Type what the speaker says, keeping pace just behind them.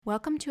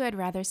Welcome to I'd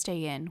Rather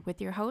Stay In with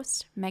your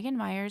hosts, Megan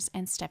Myers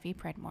and Steffi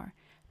Predmore.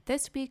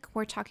 This week,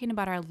 we're talking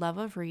about our love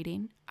of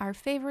reading, our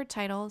favorite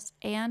titles,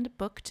 and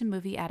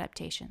book-to-movie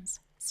adaptations.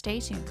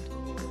 Stay tuned.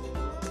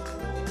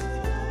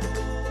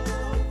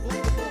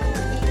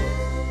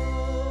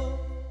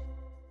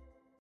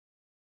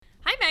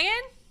 Hi, Megan.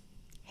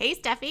 Hey,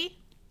 Steffi.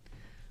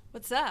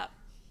 What's up?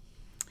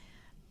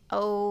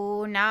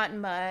 Oh, not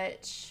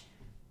much.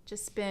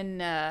 Just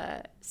been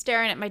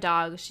staring at my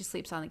dog. She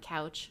sleeps on the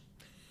couch.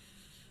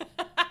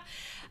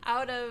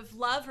 Out of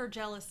love or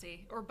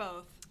jealousy, or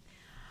both?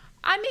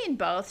 I mean,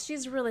 both.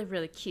 She's really,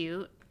 really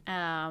cute.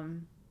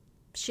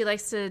 She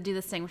likes to do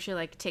this thing where she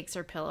takes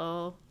her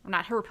pillow,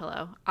 not her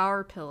pillow,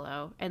 our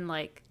pillow, and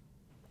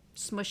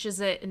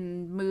smushes it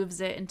and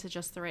moves it into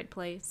just the right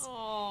place.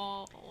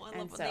 Oh, I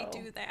love when they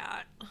do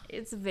that.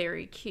 It's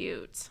very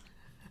cute.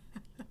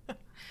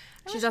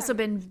 She's also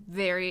been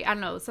very, I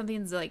don't know,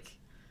 something's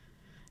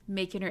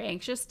making her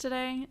anxious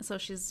today. So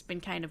she's been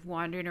kind of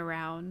wandering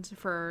around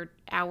for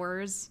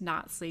hours,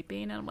 not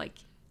sleeping. And I'm like,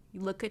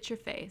 look at your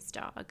face,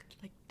 dog.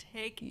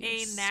 Take You're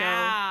a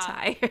nap. so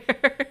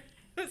tired.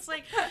 It's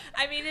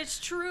it's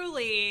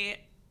truly,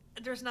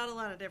 there's not a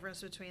lot of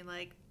difference between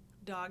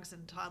dogs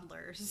and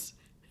toddlers.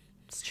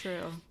 It's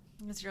true.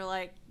 Because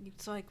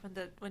it's like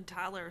when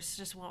toddlers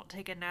just won't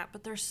take a nap,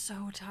 but they're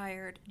so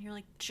tired. And you're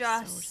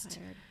just so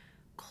tired.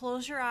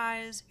 Close your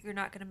eyes. You're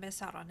not going to miss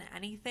out on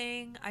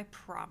anything. I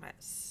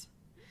promise.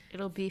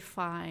 It'll be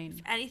fine.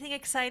 If anything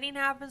exciting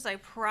happens, I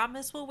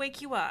promise we'll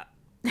wake you up.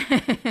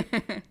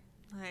 Hang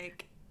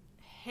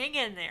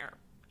in there.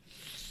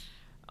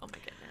 Oh my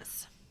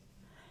goodness.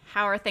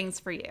 How are things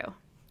for you?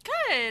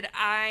 Good.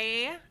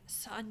 I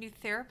saw a new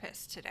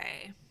therapist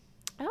today.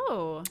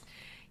 Oh.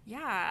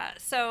 Yeah.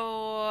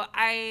 So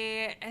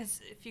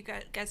if you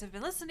guys have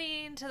been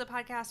listening to the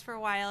podcast for a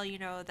while, you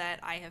know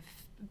that I have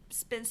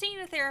been seeing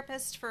a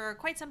therapist for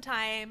quite some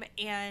time,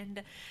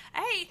 and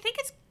I think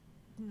it's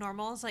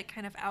normal to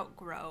kind of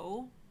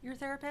outgrow your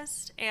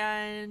therapist,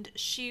 and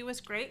she was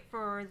great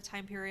for the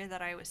time period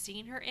that I was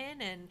seeing her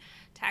in and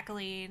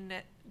tackling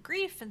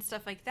grief and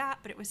stuff like that.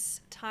 But it was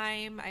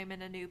time. I'm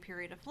in a new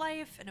period of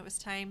life, and it was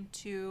time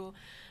to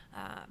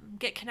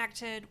get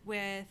connected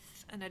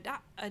with an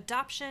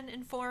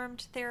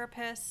adoption-informed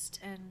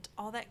therapist and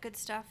all that good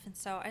stuff. And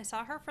so I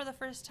saw her for the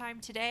first time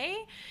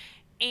today,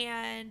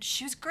 and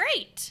she was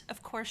great.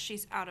 Of course,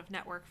 she's out of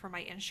network for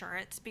my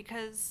insurance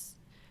because,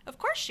 of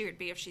course, she would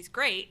be if she's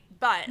great.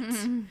 But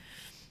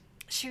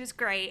she was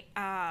great.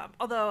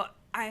 Although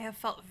I have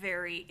felt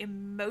very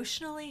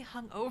emotionally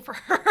hungover.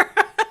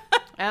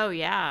 Oh,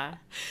 yeah.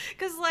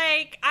 Because,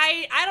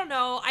 I don't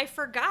know. I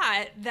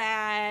forgot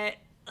that,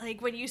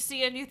 when you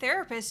see a new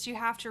therapist, you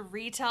have to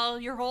retell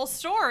your whole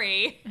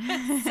story.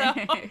 So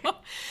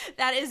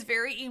that is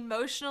very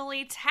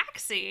emotionally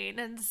taxing.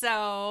 And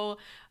so,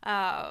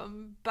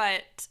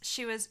 but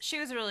she was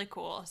really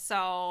cool.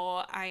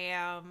 So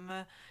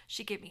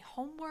she gave me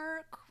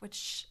homework,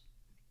 which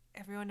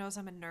everyone knows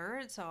I'm a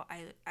nerd. So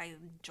I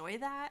enjoy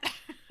that.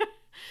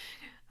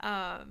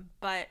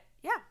 But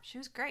yeah, she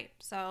was great.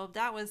 So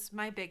that was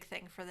my big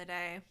thing for the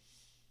day.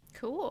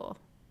 Cool.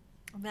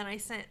 And then I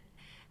sent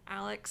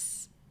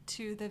Alex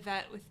to the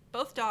vet with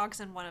both dogs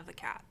and one of the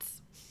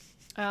cats.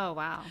 Oh,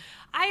 wow.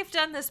 I've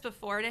done this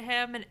before to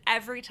him, and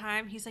every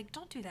time he's like,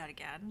 don't do that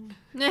again.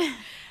 And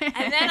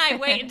then I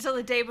wait until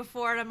the day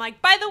before, and I'm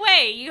like, by the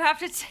way, you have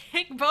to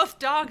take both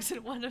dogs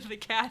and one of the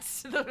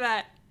cats to the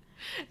vet.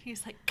 And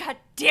he's like, God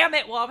damn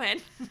it, woman.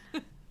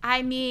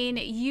 I mean,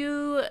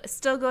 you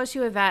still go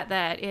to a vet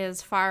that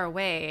is far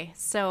away,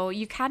 so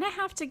you kind of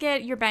have to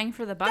get your bang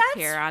for the buck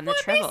here on the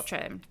travel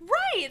trip.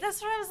 Right.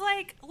 That's what I was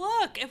like.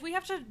 Look, if we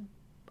have to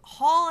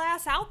haul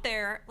ass out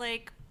there,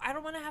 I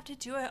don't want to have to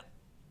do it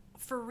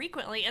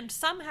frequently. And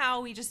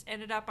somehow we just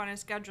ended up on a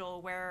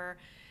schedule where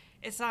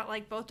it's not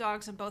like both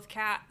dogs and both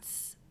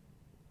cats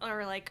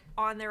are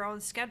on their own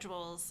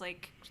schedules.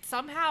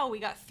 Somehow we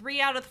got 3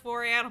 out of the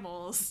 4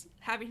 animals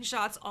having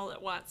shots all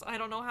at once. I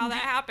don't know how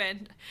that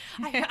happened.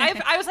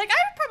 I was like,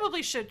 I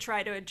probably should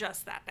try to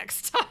adjust that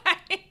next time.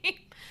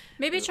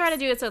 Maybe try to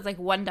do it so it's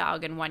one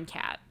dog and one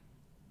cat.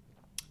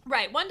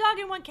 Right, 1 dog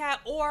and 1 cat,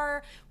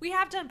 or we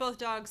have done both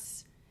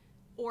dogs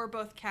or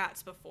both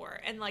cats before,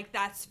 and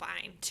that's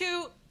fine.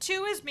 2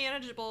 is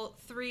manageable.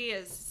 3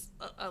 is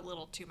a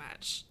little too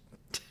much.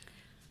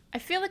 I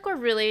feel like we're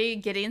really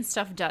getting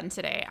stuff done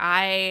today.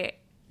 I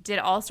did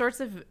all sorts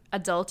of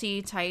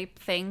adulty type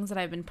things that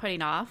I've been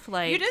putting off.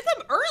 You did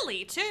them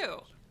early too.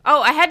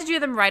 Oh, I had to do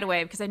them right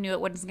away because I knew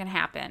it wasn't going to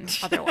happen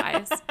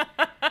otherwise.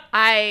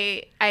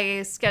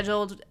 I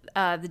scheduled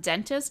the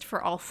dentist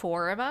for all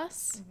 4 of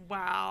us.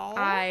 Wow.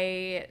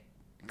 I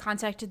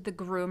contacted the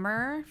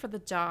groomer for the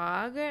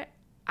dog.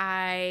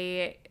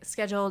 I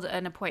scheduled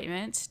an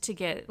appointment to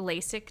get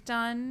LASIK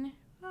done.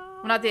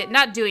 Well,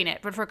 not doing it,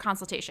 but for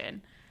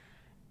consultation.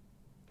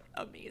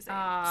 Amazing. So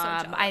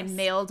I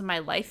mailed my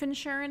life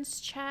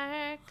insurance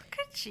check. Look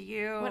at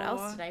you. What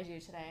else did I do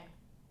today?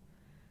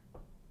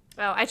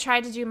 Oh, I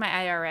tried to do my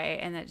IRA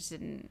and that just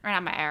didn't, or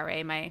not my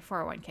IRA, my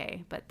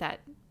 401k, but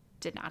that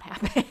did not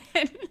happen.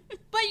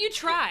 But you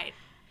tried.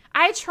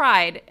 I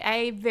tried.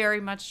 I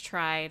very much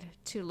tried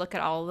to look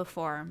at all the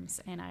forms,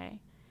 and I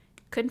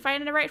couldn't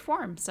find the right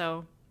form.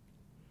 So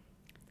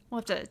we'll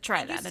have to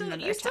try that another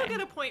time. You still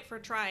get a point for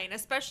trying,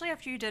 especially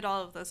after you did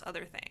all of those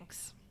other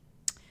things.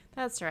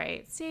 That's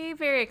right. See,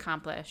 very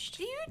accomplished.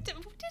 You did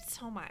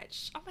so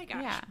much. Oh my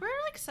gosh, Yeah. we're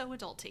like so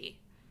adulty.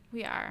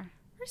 We are.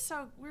 We're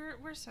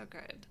so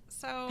good.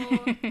 So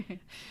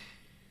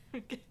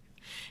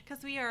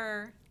because we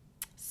are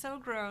so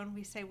grown,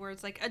 we say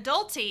words like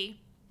adulty.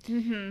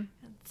 Mm-hmm.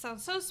 It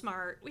sounds so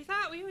smart. We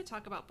thought we would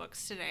talk about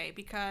books today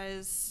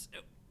because,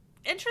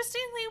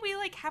 interestingly, we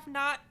like have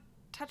not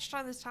touched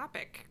on this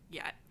topic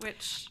yet.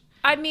 Which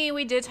I mean,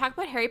 we did talk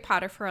about Harry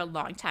Potter for a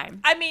long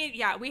time. I mean,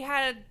 yeah, we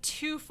had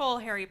 2 full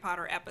Harry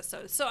Potter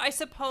episodes, so I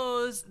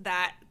suppose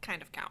that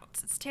kind of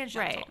counts. It's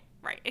tangential,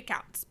 right? It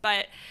counts,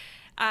 but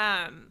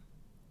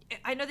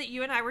I know that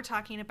you and I were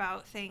talking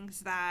about things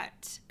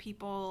that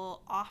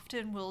people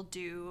often will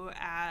do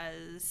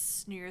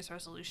as New Year's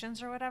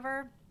resolutions or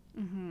whatever.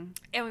 Mm-hmm.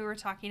 And we were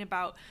talking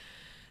about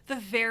the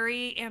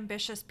very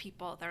ambitious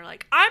people. They're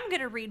like, I'm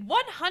going to read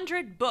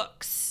 100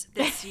 books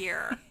this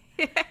year.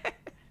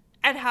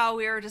 And how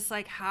we were just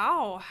like,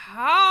 how?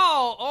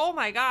 Oh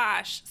my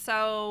gosh.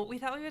 So we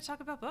thought we would talk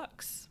about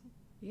books.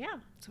 Yeah.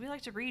 So we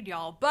like to read,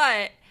 y'all.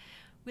 But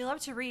we love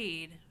to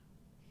read.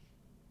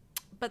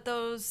 But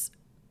those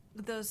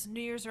New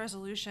Year's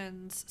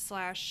resolutions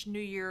 / New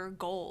Year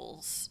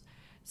goals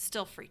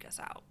still freak us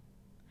out.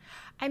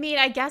 I mean,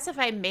 I guess if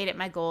I made it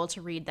my goal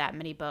to read that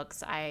many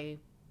books, I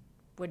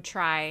would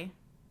try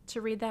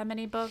to read that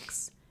many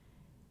books.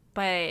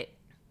 But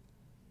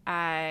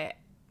I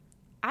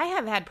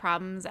have had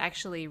problems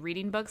actually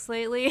reading books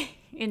lately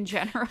in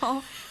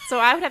general. So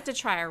I would have to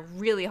try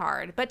really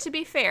hard. But to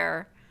be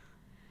fair,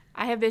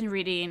 I have been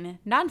reading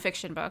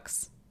nonfiction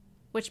books,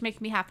 which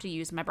make me have to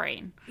use my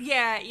brain.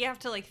 Yeah, you have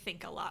to like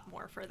think a lot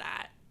more for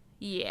that.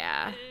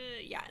 Yeah.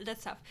 Yeah,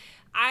 that's tough.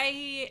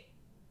 I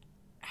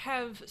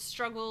have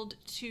struggled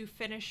to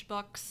finish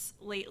books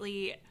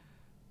lately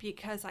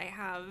because I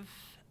have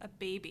a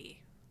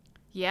baby.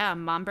 Yeah,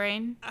 mom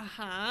brain.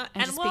 Uh-huh.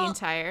 And just being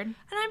tired. And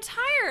I'm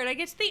tired. I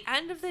get to the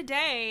end of the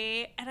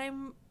day and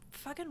I'm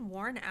fucking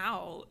worn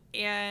out.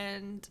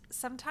 And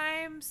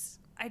sometimes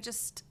I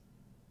just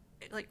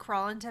like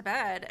crawl into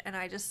bed and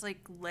I just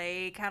like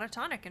lay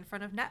catatonic in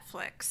front of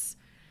Netflix.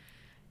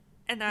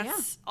 And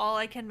that's all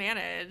I can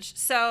manage.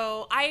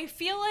 So I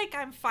feel like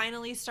I'm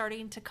finally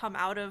starting to come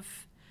out of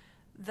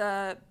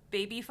the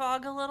baby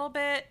fog a little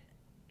bit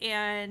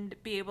and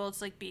be able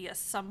to like be a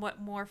somewhat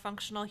more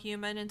functional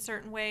human in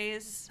certain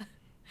ways.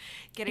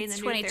 Getting It's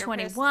the new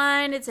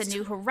 2021. It's a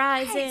new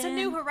horizon. It's a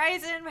new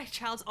horizon. My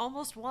child's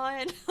almost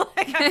 1.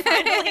 Like I'm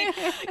finally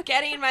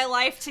getting my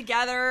life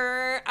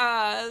together.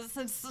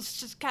 Since it's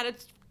just kind of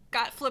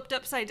got flipped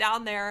upside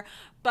down there.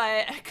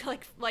 But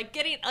like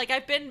getting like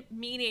I've been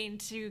meaning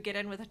to get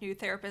in with a new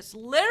therapist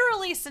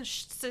literally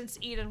since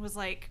Eden was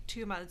like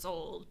 2 months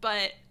old.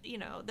 But you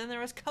know, then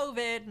there was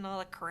COVID and all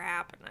the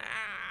crap. And,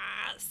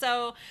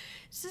 so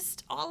it's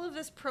just all of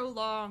this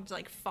prolonged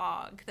like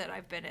fog that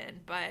I've been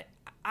in. But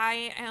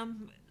I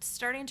am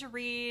starting to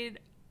read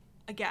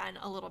again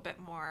a little bit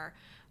more.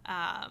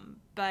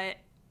 But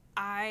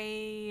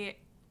I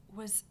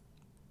was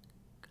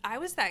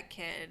that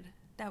kid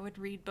that would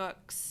read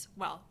books.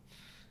 Well,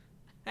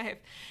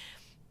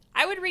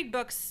 I would read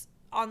books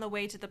on the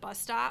way to the bus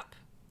stop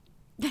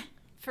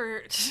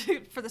for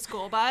the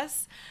school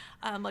bus,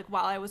 like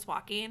while I was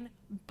walking.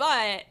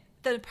 But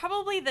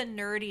probably the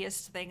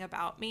nerdiest thing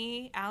about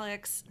me,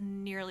 Alex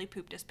nearly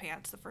pooped his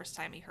pants the first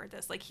time he heard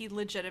this. Like he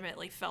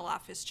legitimately fell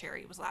off his chair.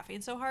 He was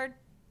laughing so hard.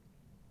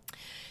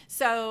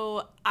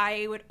 So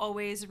I would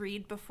always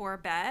read before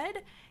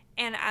bed.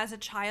 And as a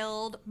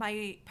child,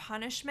 my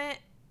punishment,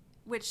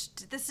 which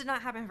this did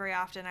not happen very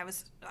often. I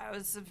was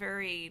a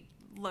very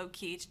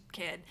low-key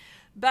kid,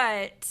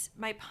 but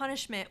my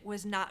punishment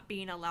was not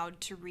being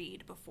allowed to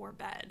read before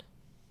bed.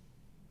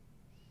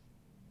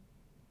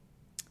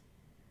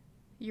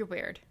 You're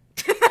weird.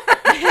 Like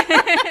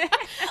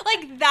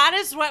that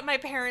is what my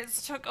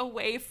parents took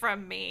away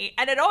from me,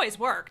 and it always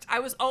worked. I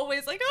was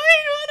always like,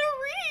 I want to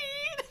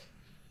read.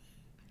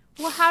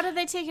 Well, how did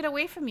they take it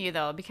away from you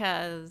though?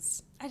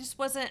 Because I just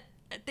wasn't.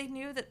 They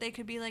knew that they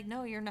could be like,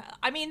 no, you're not.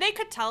 I mean, they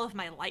could tell if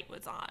my light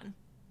was on.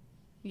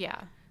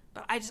 Yeah.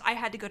 But I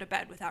had to go to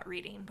bed without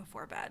reading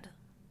before bed.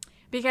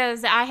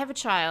 Because I have a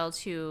child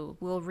who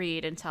will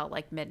read until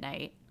like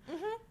midnight.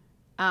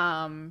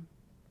 Mm-hmm.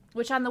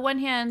 Which on the one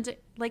hand,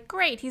 like,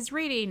 great, he's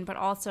reading, but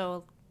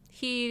also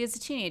he is a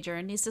teenager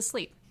and needs to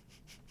sleep.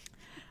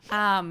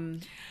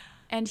 And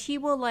he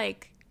will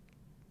like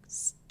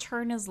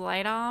turn his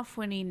light off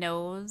when he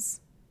knows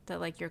that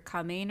like you're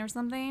coming or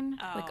something.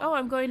 Oh. Like, oh,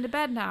 I'm going to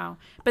bed now.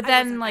 But I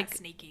then wasn't like that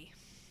sneaky.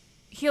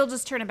 He'll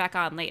just turn it back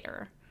on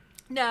later.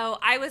 No,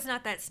 I was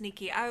not that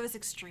sneaky. I was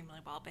extremely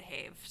well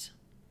behaved.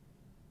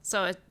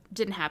 So it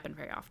didn't happen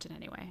very often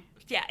anyway.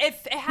 Yeah, it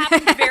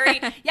happened very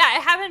it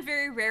happened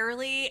very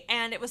rarely,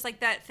 and it was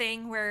like that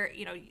thing where,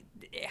 you know,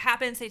 it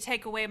happens, they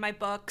take away my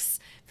books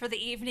for the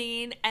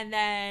evening, and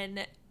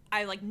then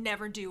I like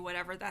never do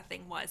whatever that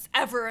thing was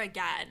ever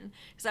again,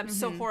 because I'm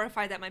so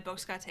horrified that my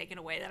books got taken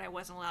away that I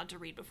wasn't allowed to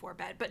read before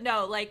bed. But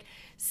no, like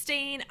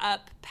staying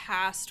up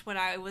past when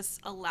I was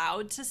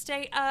allowed to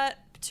stay up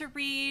to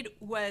read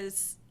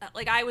was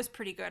like, I was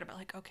pretty good about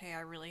like, okay,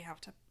 I really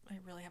have to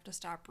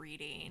stop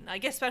reading,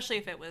 like especially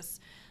if it was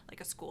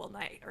like a school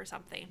night or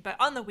something. But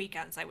on the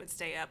weekends I would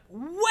stay up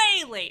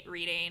way late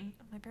reading.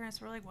 My parents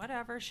were like,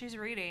 whatever, she's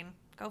reading,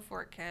 go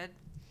for it, kid.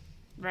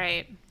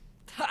 Right.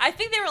 I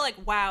think they were like,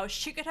 wow,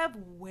 she could have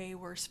way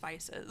worse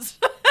vices.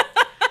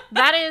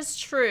 That is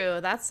true.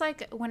 That's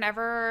like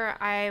whenever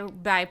I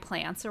buy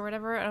plants or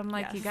whatever, I'm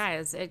like, Yes. you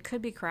guys, it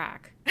could be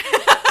crack.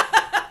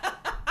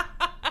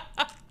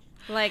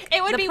 Like,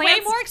 It would the be plants,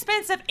 way more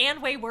expensive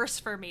and way worse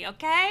for me,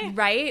 okay?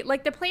 right?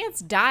 Like the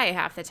plants die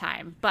half the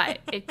time, but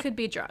it could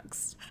be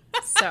drugs.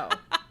 So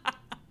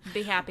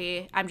be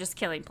happy. I'm just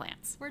killing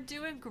plants. We're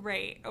doing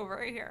great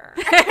over here.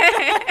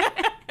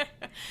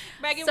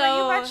 Megan,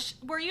 So-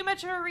 were you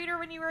much of a reader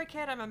when you were a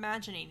kid? I'm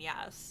imagining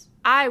yes.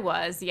 I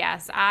was,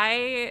 yes.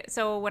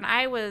 So when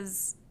I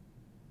was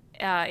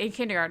in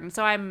kindergarten,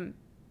 so I'm,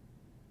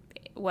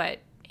 what,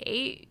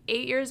 8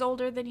 years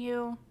older than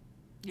you?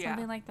 Yeah.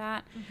 Something like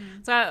that.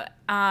 So,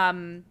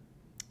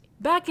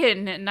 back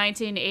in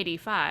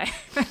 1985,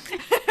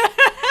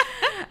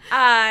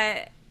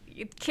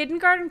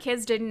 kindergarten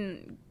kids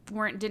didn't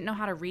know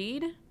how to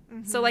read.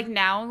 So like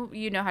now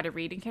you know how to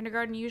read in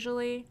kindergarten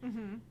usually,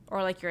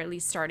 or like you're at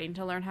least starting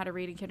to learn how to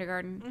read in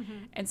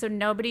kindergarten. And so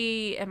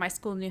nobody at my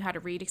school knew how to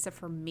read except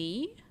for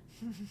me.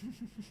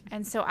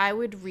 And so I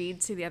would read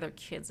to the other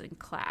kids in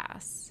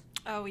class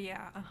Oh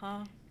yeah.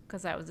 Uh-huh.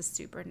 because I was a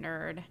super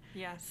nerd.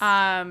 Yes.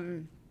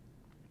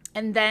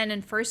 And then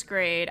in first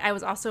grade,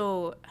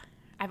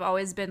 I've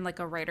always been like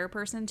a writer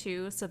person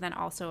too. So then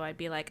also I'd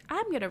be like,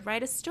 I'm going to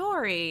write a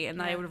story. And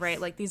then I would write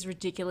like these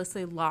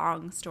ridiculously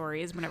long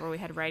stories whenever we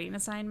had writing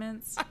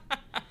assignments.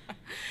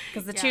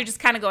 Because the two just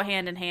kind of go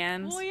hand in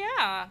hand. Well,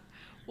 yeah.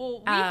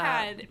 Well, we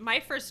had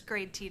my first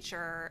grade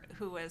teacher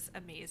who was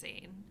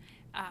amazing.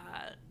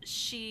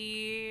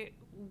 She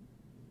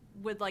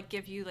would like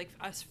give you like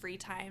us free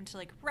time to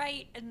like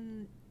write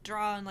and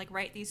draw and like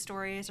write these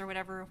stories or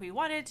whatever if we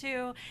wanted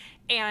to.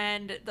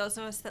 And those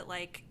of us that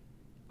like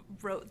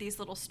wrote these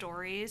little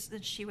stories,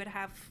 then she would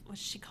have what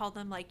she called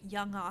them like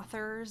young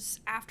authors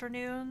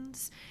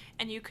afternoons,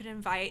 and you could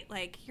invite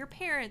like your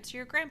parents,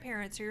 your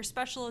grandparents, or your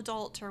special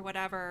adult or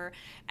whatever,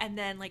 and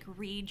then like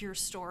read your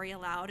story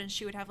aloud, and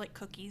she would have like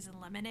cookies and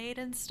lemonade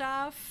and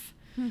stuff.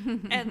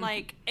 And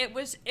like it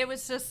was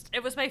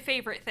my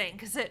favorite thing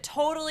because it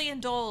totally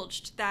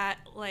indulged that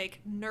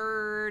like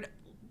nerd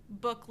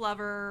book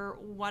lover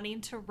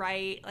wanting to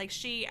write. Like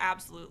she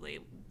absolutely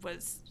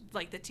was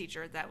like the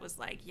teacher that was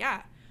like,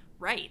 yeah,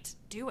 right,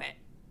 do it.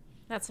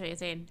 That's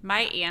amazing.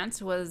 My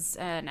aunt was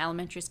an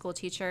elementary school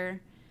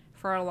teacher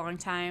for a long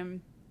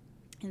time.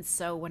 And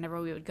so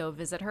whenever we would go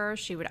visit her,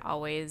 she would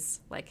always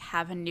like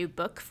have a new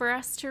book for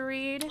us to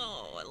read.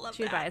 Oh, I love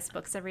She would buy us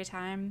books every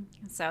time.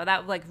 So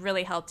that like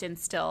really helped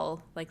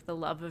instill like the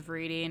love of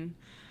reading.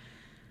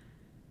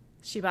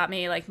 She bought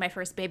me like my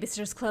first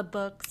Babysitter's Club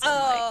books.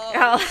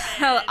 And,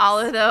 like, all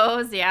of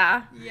those,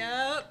 yeah.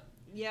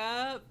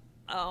 Yep.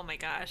 Oh my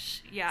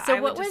gosh. Yeah.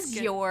 So what was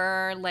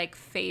your like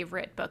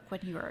favorite book when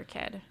you were a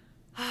kid?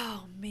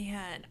 Oh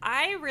man,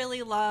 I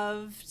really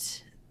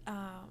loved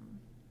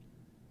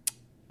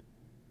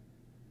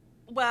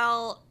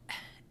well,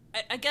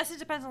 I guess it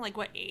depends on like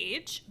what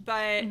age,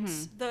 but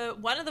the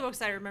one of the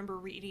books I remember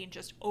reading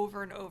just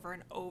over and over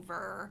and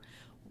over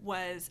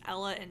was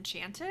Ella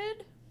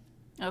Enchanted.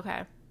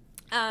 Okay.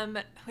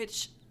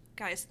 Which,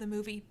 guys, the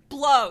movie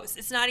blows.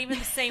 It's not even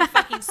the same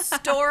fucking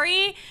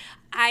story.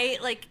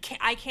 I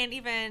can't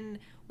even.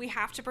 We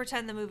have to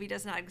pretend the movie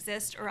does not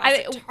exist, or else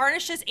it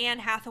tarnishes Anne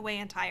Hathaway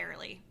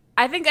entirely.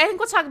 I think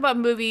we'll talk about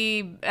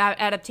movie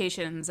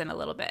adaptations in a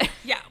little bit.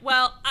 Yeah.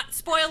 Well,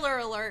 spoiler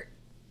alert.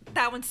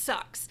 That one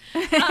sucks.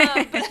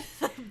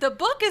 But the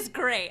book is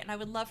great, and I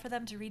would love for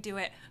them to redo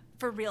it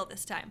for real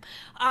this time.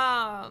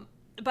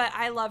 But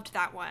I loved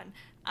that one.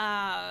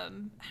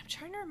 I'm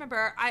trying to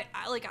remember.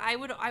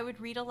 I would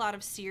read a lot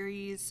of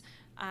series.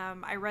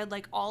 I read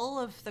like all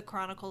of the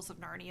Chronicles of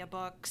Narnia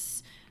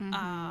books. And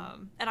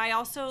I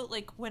also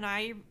like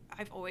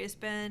I've always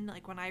been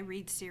like when I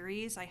read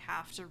series, I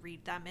have to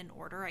read them in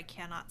order. I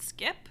cannot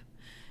skip.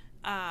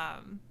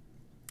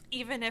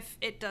 Even if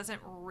it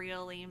doesn't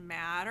really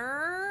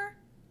matter.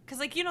 Because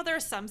like, there are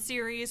some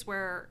series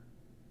where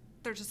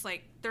they're just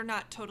like, they're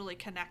not totally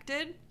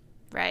connected.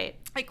 Right.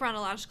 Like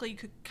chronologically, you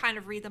could kind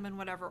of read them in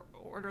whatever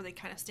order they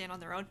kind of stand on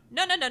their own.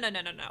 No.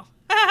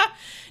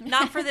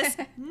 Not for this.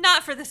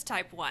 Not for this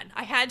type one.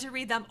 I had to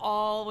read them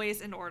always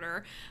in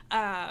order.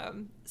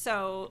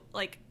 So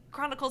like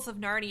Chronicles of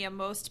Narnia,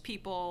 most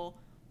people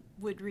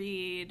would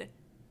read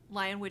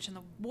Lion, Witch, and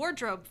the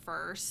Wardrobe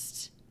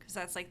first because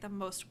that's like the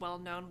most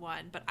well-known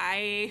one. But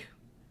I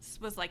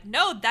was like,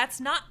 no, that's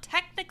not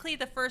technically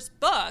the first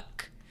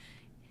book.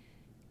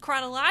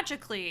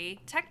 chronologically,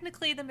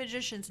 technically the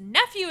magician's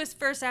nephew is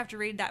first. I have to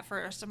read that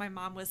first. And my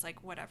mom was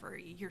like, whatever,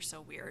 you're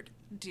so weird.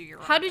 Do your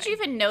own How did thing. you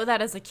even know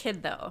that as a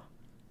kid, though?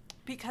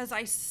 Because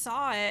I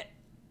saw it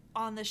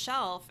on the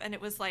shelf and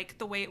it was like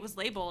the way it was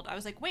labeled. I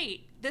was like,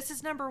 wait, this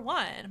is number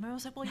 1. And my mom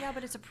was like, well, yeah,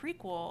 but it's a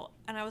prequel.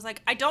 And I was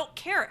like, I don't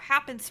care. It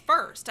happens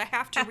first. I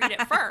have to read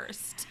it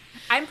first.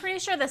 I'm pretty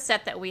sure the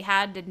set that we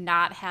had did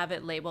not have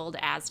it labeled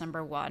as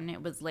number 1.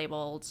 It was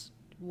labeled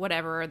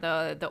whatever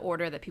the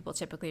order that people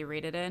typically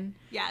read it in.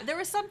 Yeah, there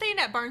was something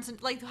at Barnes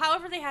and like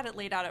however they had it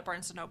laid out at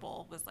Barnes and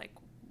Noble was like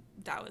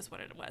that was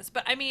what it was.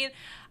 But I mean,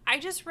 I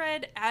just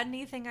read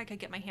anything I could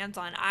get my hands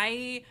on.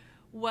 I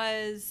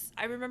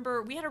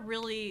remember we had a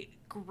really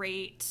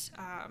great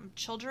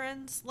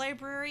children's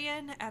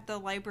librarian at the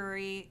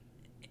library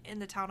in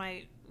the town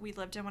we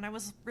lived in when I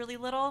was really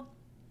little,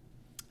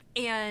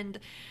 and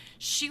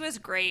she was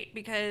great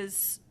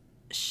because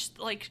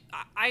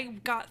I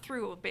got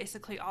through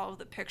basically all of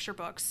the picture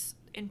books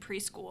in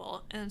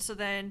preschool. And so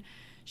then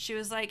she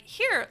was like,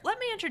 here, let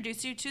me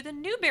introduce you to the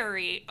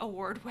Newbery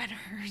Award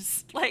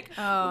winners.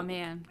 Oh,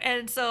 man.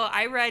 And so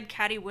I read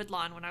Caddy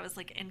Woodlawn when I was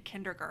like in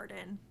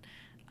kindergarten.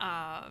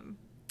 But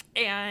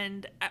I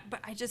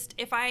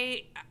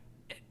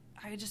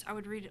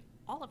would read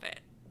all of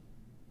it.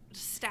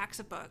 Stacks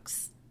of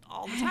books.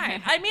 All the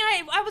time. I mean,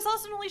 I was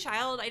also an only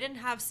child. I didn't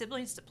have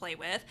siblings to play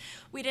with.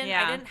 I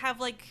didn't have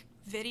like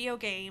video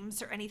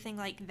games or anything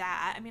like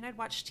that. I mean, I'd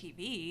watch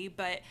TV,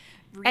 but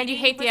and you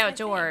hate the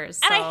outdoors,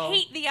 so. And I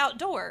hate the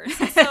outdoors.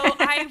 So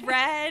I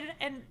read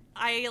and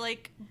I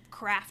like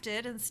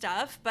crafted and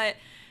stuff, but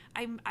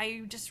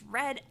I just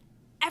read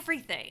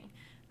everything.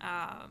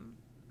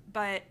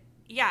 But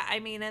yeah, I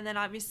mean, and then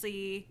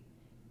obviously,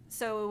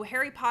 so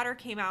Harry Potter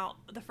came out.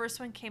 The first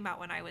one came out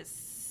when I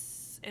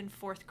was in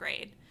 4th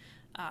grade.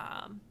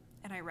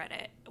 And I read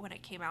it when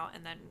it came out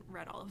and then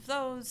read all of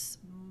those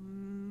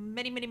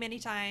many, many, many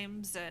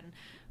times. And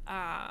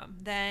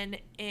then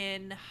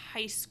in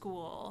high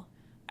school,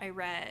 I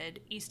read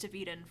East of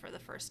Eden for the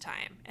first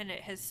time. And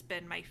it has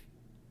been my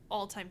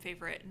all-time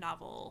favorite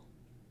novel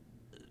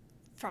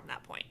from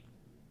that point.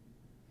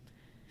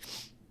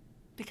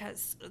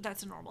 Because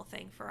that's a normal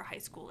thing for a high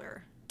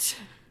schooler to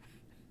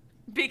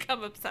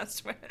become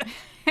obsessed with.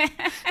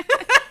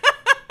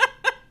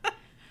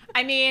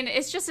 I mean,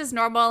 it's just as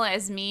normal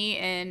as me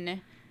in,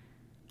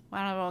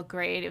 I don't know,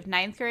 grade of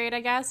 9th grade,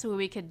 I guess, where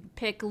we could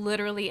pick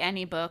literally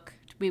any book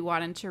we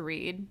wanted to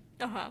read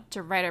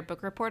to write our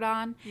book report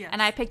on. Yes.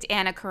 And I picked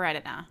Anna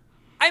Karenina.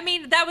 I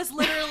mean, that was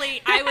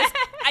literally, it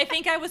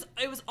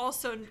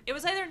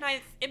was either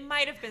 9th, it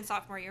might have been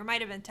sophomore year, it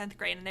might have been 10th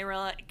grade, and they were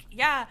like,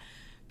 yeah,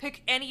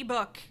 pick any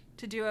book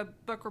to do a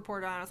book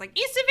report on. I was like,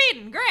 East of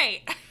Eden,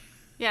 great.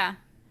 Yeah.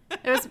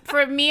 It was,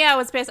 for me, I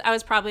was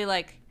probably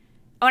like,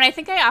 oh, and I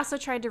think I also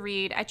tried to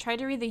read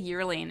The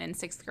Yearling in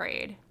 6th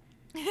grade.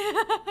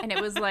 And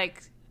it was,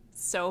 like,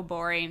 so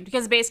boring.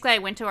 Because basically I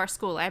went to our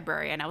school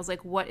library and I was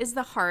like, what is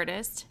the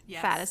hardest,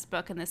 fattest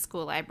book in the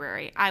school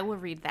library? I will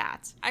read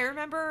that. I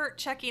remember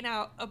checking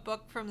out a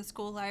book from the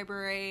school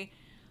library.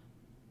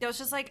 It was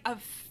just, like, a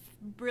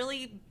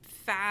really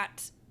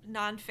fat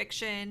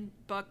nonfiction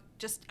book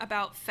just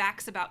about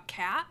facts about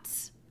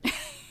cats.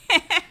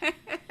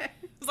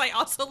 I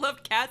also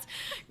loved cats.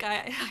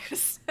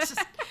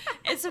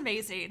 It's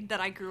amazing that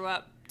I grew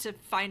up to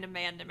find a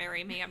man to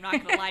marry me. I'm not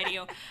going to lie to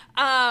you.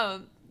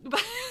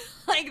 But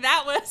like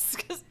that was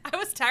because I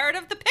was tired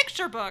of the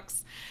picture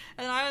books.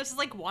 And I was just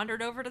like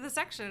wandered over to the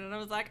section and I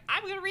was like,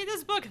 I'm going to read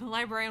this book. And the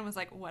librarian was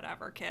like,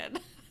 whatever, kid.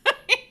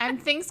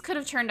 And things could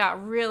have turned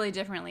out really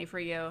differently for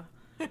you.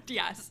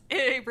 Yes,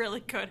 it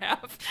really could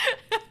have.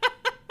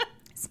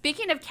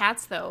 Speaking of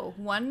cats, though,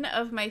 one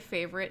of my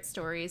favorite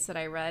stories that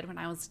I read when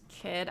I was a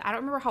kid, I don't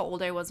remember how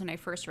old I was when I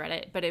first read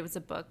it, but it was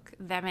a book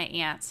that my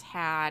aunt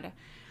had.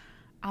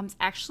 It's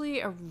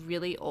actually a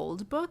really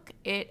old book.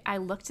 I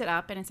looked it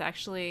up, and it's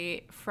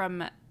actually from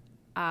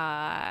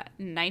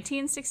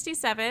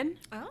 1967.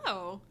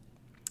 Oh.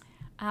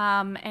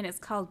 And it's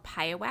called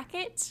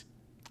Pyewacket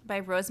by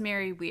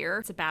Rosemary Weir.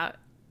 It's about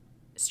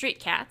street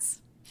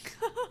cats.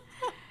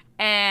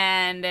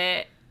 And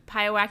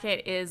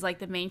Pyewacket is like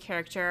the main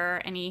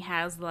character, and he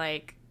has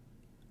like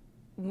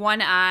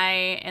one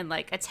eye and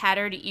like a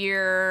tattered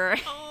ear.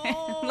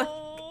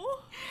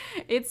 Oh.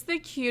 It's the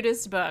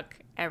cutest book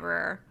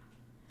ever.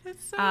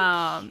 It's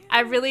so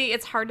cute.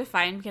 It's hard to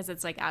find because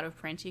it's like out of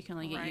print. You can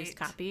only get used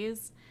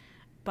copies.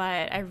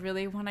 But I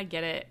really want to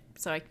get it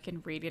so I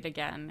can read it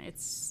again.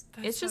 It's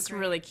just great.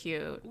 Really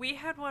cute. We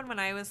had one when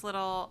I was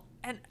little,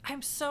 and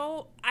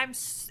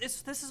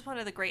this is one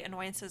of the great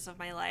annoyances of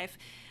my life.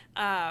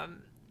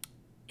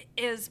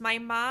 Is my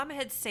mom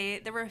had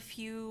saved, there were a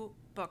few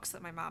books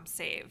that my mom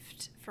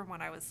saved from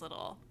when I was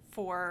little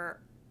for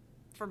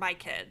my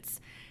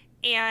kids,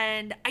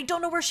 and I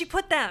don't know where she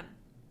put them.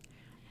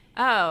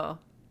 Oh.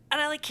 And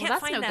I like can't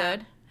find them. That's no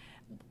good.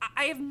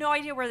 I have no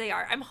idea where they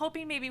are. I'm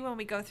hoping maybe when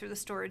we go through the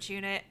storage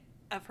unit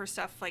of her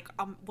stuff, like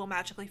we'll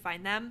magically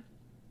find them.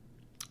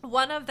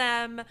 One of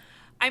them,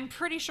 I'm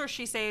pretty sure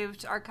she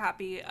saved our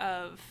copy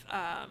of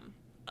I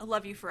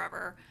Love You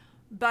Forever.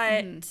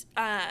 But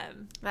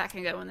that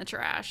can go in the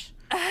trash.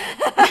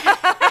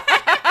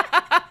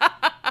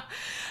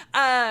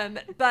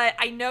 But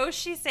I know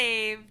she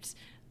saved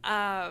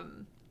oh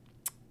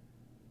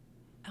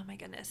my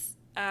goodness.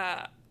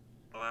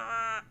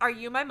 Are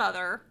You My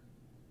Mother?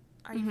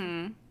 Are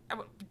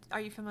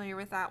you familiar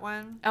with that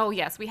one? Oh,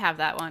 yes, we have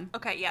that one.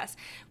 Okay, yes.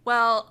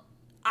 Well,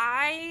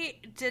 I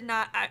did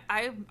not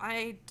I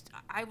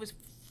was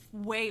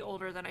way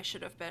older than I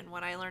should have been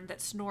when I learned that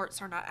snorts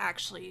are not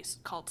actually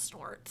called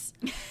snorts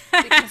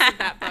because of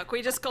that book.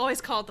 We just always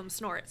called them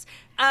snorts.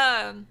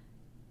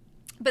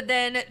 But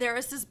then there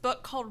was this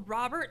book called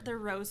Robert the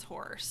Rose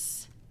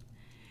Horse.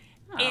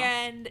 Oh.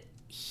 And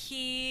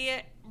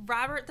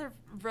Robert the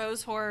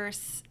Rose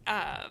Horse,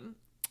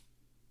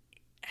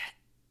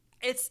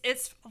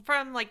 it's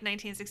from like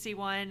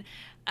 1961,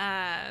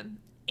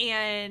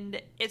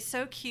 and it's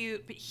so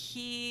cute, but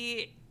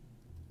he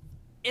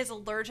is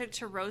allergic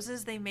to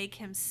roses. They make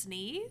him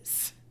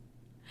sneeze.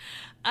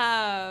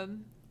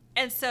 And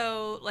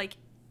so like,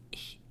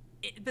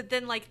 but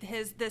then like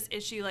this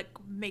issue like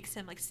makes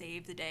him like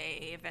save the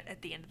day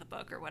at the end of the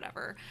book or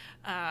whatever.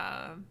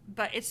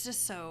 But it's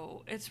just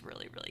it's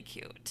really, really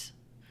cute.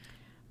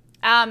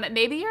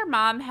 Maybe your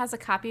mom has a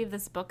copy of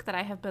this book that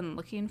I have been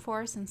looking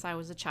for since I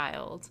was a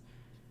child,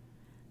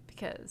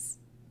 because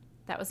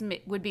that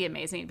would be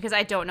amazing, because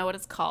I don't know what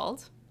it's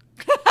called.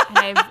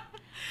 And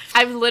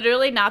I've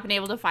literally not been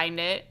able to find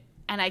it,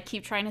 and I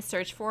keep trying to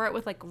search for it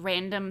with like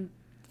random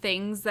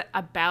things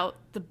about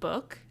the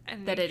book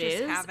and that it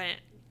is.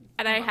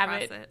 And I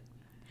haven't.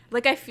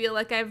 Like, I feel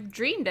like I've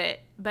dreamed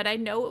it, but I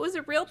know it was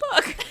a real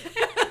book.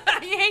 I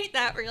hate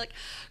that where you're like,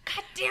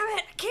 God damn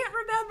it, I can't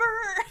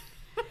remember.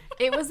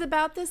 It was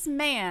about this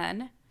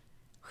man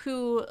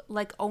who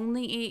like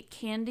only ate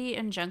candy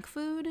and junk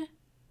food,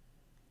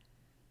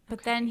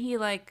 but then he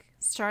like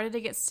started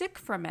to get sick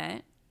from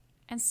it.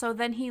 And so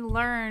then he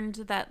learned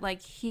that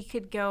like he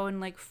could go and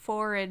like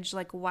forage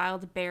like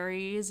wild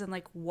berries and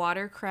like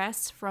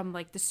watercress from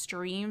like the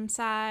stream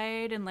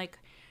side and like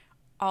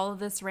all of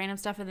this random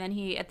stuff. And then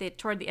he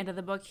toward the end of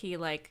the book he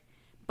like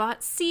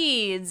bought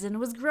seeds and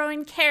was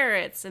growing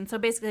carrots, and so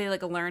basically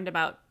like learned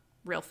about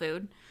real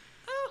food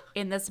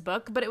in this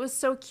book. But it was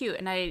so cute,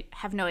 and I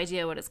have no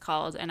idea what it's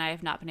called, and I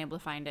have not been able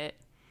to find it.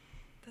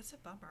 That's a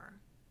bummer.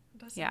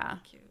 That's yeah,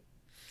 really cute.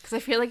 Because I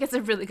feel like it's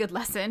a really good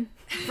lesson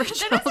for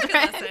children. That is a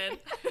good lesson.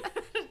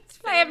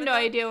 I have no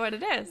idea what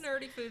it is.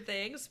 Nerdy food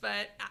things,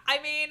 but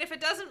I mean, if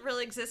it doesn't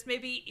really exist,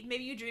 maybe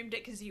you dreamed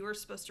it because you were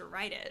supposed to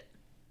write it.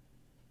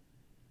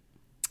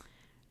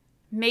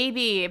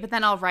 Maybe, but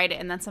then I'll write it,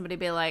 and then somebody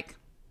be like,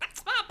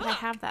 "That's my book." But I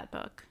have that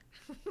book.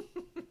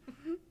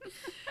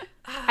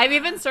 I've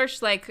even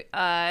searched like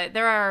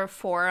there are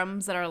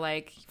forums that are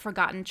like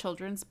forgotten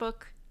children's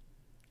book.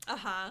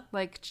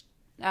 Like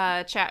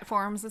chat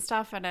forums and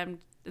stuff, and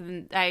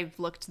I've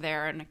looked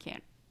there and I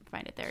can't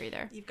find it there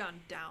either. You've gone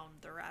down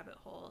the rabbit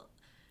hole.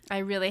 I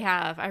really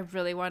have. I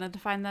really wanted to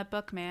find that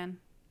book, man.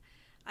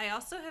 I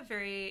also have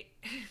very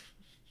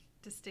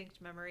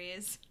distinct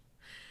memories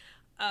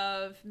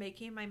of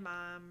making my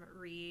mom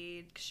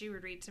read, because she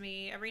would read to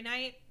me every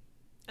night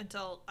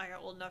until I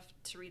got old enough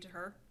to read to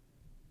her.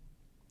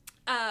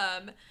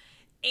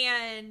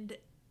 And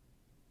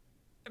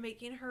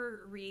making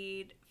her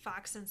read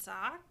Fox and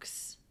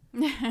Socks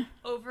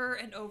over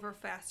and over,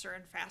 faster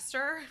and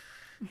faster.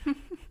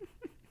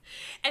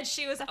 And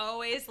she was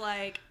always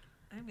like,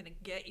 I'm going to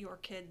get your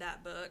kid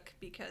that book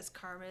because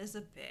Karma is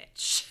a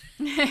bitch.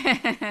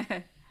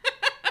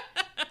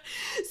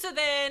 So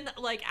then,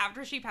 like,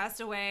 after she passed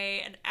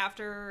away and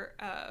after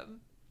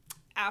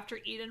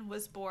Eden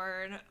was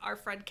born, our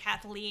friend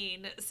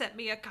Kathleen sent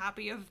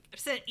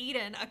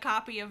Eden a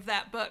copy of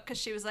that book because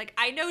she was like,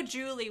 I know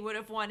Julie would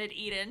have wanted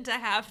Eden to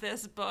have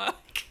this book.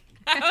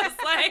 I was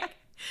like,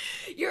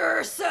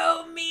 you're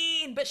so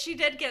mean. But she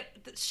did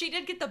get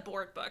the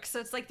board book, so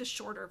it's like the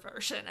shorter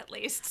version at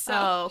least.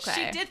 So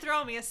she did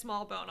throw me a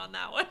small bone on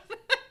that one.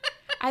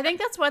 I think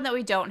that's one that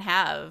we don't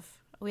have.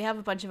 We have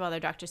a bunch of other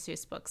Dr.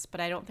 Seuss books, but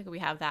I don't think we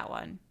have that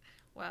one.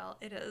 Well,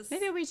 it is.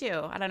 Maybe we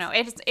do. I don't know.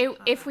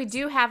 If we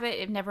do have it,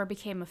 it never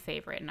became a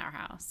favorite in our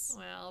house.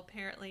 Well,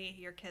 apparently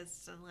your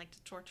kids didn't like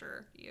to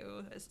torture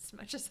you as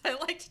much as I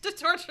liked to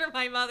torture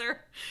my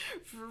mother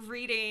for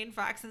reading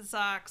Fox and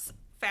Socks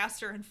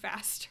faster and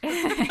faster.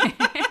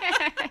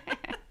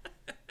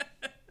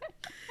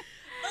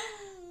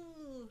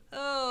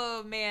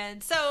 Oh,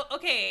 man. So,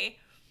 okay.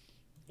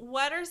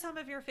 What are some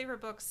of your favorite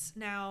books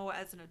now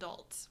as an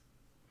adult?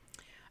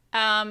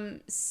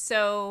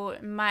 So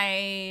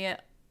my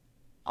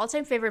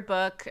all-time favorite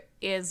book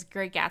is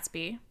Great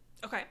Gatsby.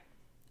 Okay.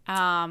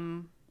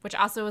 Which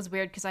also is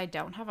weird because I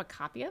don't have a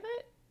copy of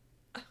it.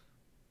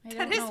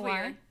 That is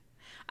weird.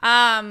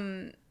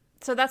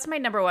 So that's my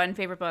number one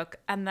favorite book.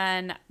 And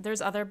then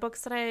there's other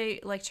books that I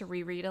like to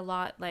reread a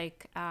lot,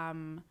 like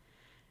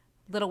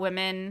Little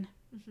Women.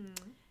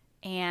 Mm-hmm.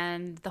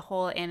 and the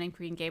whole Anne and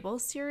Green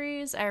Gables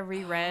series. I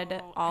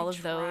reread all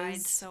of those. I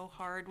tried so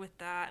hard with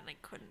that and I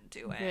couldn't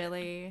do it.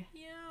 Really?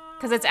 Yeah.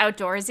 Because it's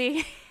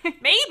outdoorsy?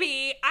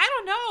 Maybe. I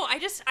don't know.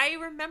 I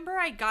remember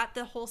I got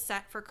the whole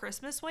set for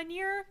Christmas one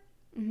year.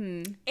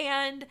 Mm-hmm.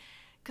 And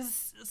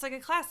because it's like a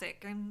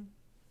classic and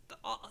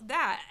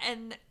that.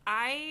 And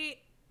I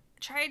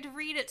tried to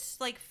read it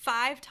like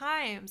 5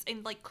 times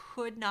and like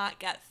could not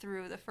get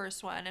through the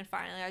first one. And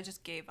finally I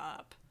just gave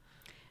up.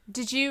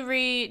 Do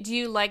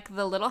you like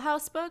the Little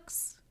House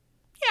books?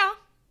 Yeah.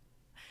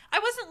 I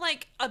wasn't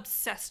like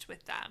obsessed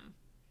with them.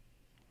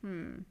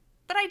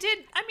 But I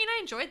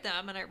enjoyed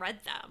them and I read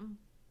them.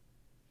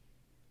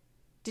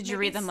 Did you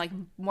read them like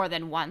more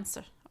than once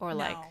or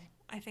like? No,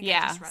 I think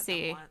I just read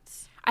them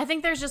once. I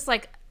think there's just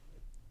like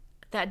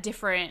that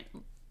different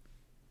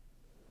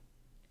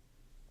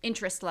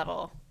interest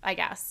level, I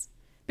guess.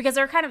 Because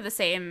they're kind of the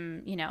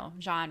same,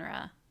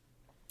 genre.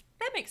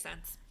 That makes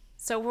sense.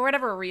 So for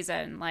whatever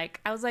reason,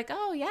 like, I was like,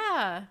 oh,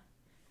 yeah,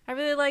 I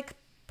really like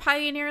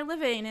pioneer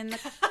living in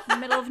the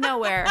middle of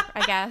nowhere,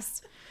 I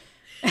guess.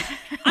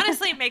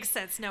 Honestly, it makes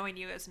sense knowing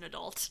you as an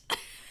adult.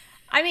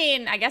 I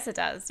mean, I guess it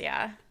does,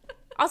 yeah.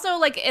 Also,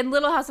 like, in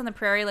Little House on the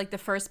Prairie, like, the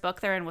first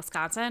book, they're in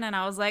Wisconsin, and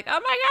I was like,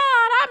 oh, my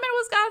God, I'm in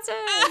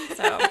Wisconsin.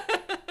 So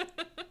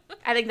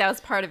I think that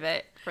was part of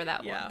it for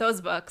that one,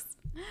 those books.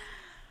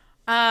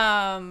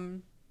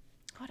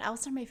 What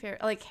else are my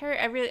favorite? Like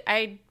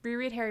I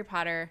reread Harry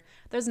Potter.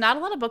 There's not a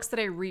lot of books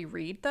that I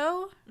reread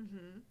though,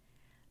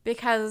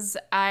 because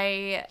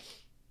I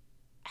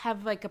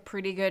have like a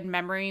pretty good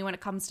memory when it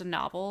comes to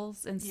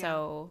novels, and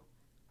so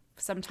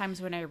sometimes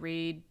when I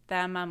read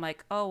them, I'm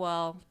like, oh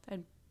well,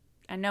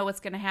 I know what's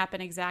gonna happen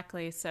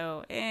exactly.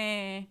 So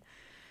I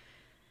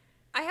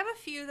have a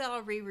few that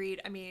I'll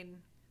reread. I mean,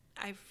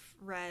 I've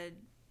read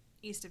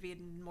East of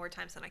Eden more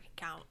times than I can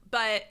count,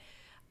 but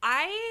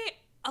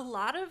a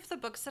lot of the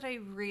books that I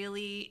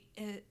really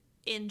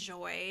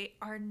enjoy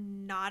are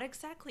not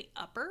exactly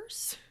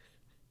uppers.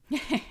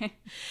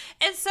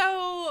 And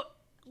so,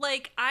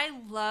 like, I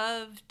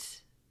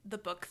loved The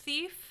Book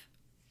Thief.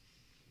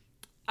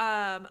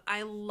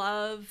 I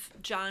love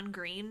John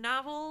Green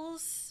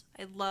novels.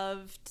 I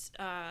loved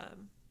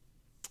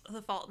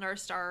The Fault in Our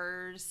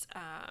Stars,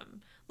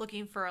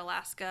 Looking for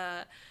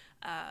Alaska,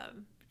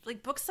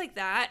 like books like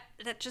that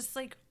just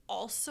like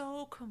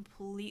also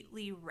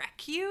completely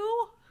wreck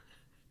you.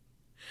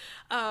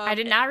 I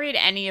did not read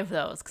any of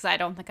those because I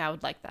don't think I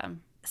would like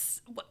them.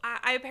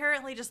 I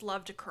apparently just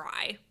love to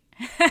cry.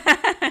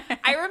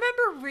 I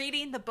remember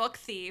reading The Book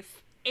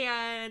Thief,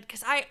 and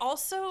because I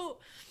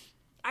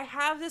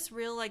have this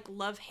real like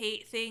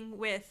love-hate thing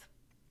with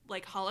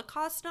like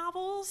Holocaust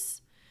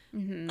novels.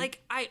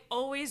 Like I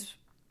always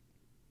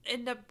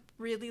end up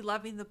really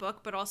loving the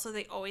book, but also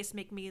they always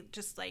make me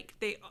just like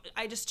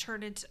I just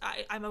turn into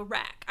I'm a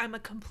wreck. I'm a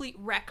complete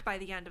wreck by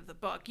the end of the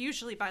book,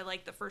 usually by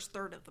like the first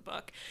third of the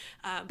book.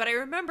 But I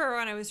remember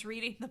when I was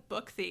reading The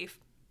Book Thief,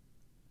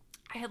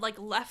 I had like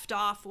left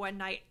off one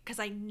night because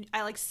I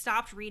like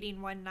stopped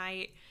reading one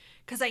night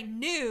because I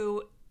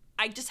knew,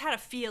 I just had a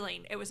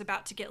feeling it was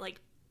about to get like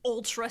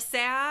ultra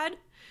sad,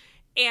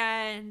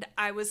 and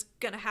I was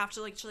gonna have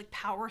to like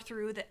power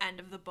through the end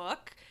of the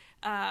book.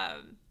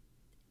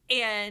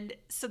 And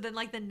so then,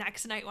 like, the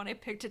next night when I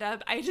picked it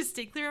up, I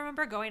distinctly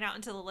remember going out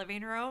into the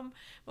living room.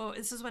 Well,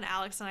 this is when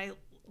Alex and I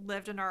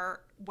lived in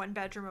our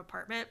 1-bedroom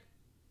apartment.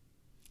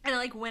 And I,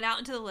 like, went out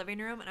into the living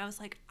room, and I was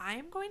like,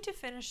 I'm going to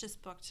finish this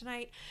book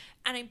tonight,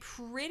 and I'm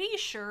pretty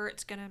sure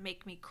it's going to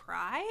make me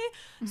cry.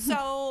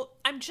 So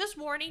I'm just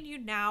warning you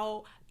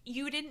now,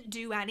 you didn't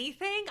do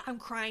anything. I'm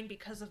crying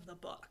because of the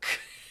book.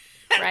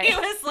 And he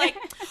was like,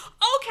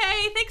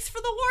 okay, thanks for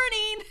the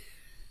warning.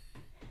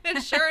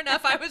 And sure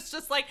enough, I was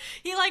just like,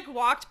 he like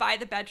walked by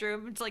the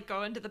bedroom to like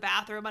go into the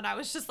bathroom, and I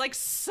was just like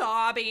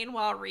sobbing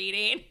while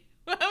reading.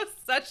 It was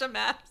such a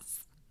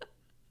mess.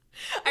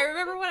 I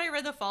remember when I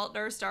read The Fault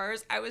in Our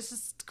Stars, I was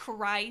just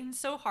crying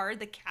so hard.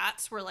 The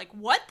cats were like,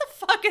 what the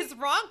fuck is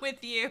wrong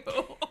with you?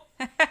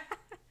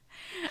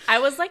 I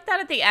was like that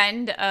at the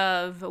end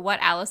of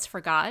What Alice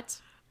Forgot.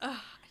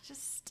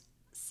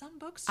 Some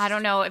books. I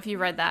don't know if you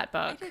read that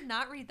book. I did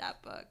not read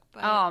that book.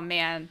 But oh,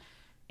 man.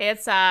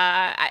 It's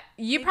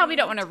you probably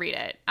don't want to read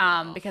it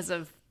because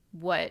of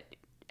what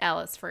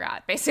Alice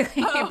Forgot,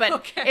 basically. But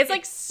okay. It's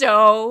like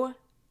so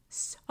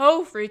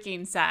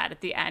freaking sad at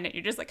the end, and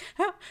you're just like,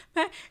 oh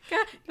my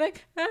God,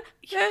 like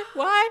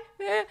why?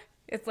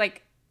 It's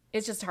like,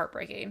 it's just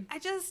heartbreaking. I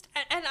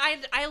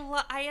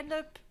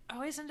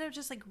always end up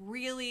just like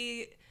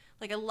really,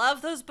 like, I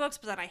love those books,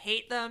 but then I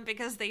hate them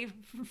because they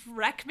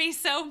wreck me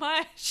so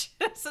much.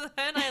 So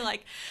then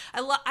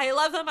I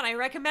love them and I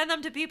recommend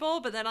them to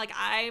people, but then like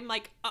I'm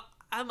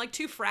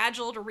too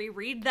fragile to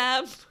reread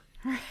them.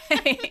 Right.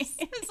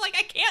 It's like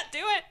I can't do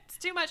it. It's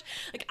too much.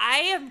 Like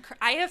I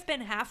have been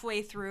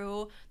halfway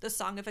through The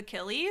Song of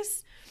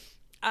Achilles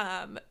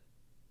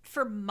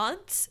for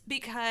months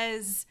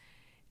because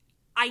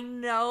I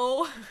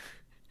know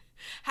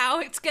how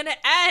it's gonna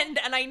end,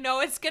 and I know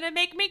it's gonna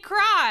make me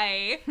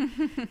cry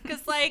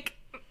because like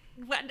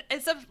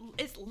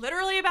it's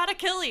literally about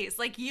Achilles.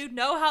 Like, you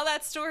know how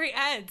that story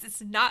ends.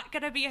 It's not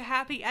going to be a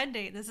happy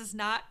ending. This is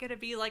not going to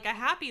be like a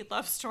happy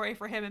love story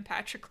for him and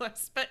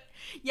Patroclus. But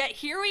yet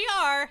here we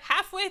are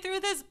halfway through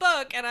this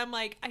book, and I'm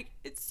like,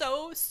 it's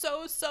so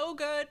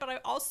good. But I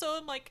also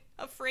am like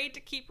afraid to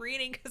keep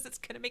reading because it's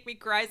going to make me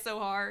cry so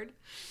hard.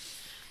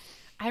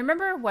 I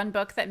remember one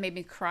book that made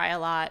me cry a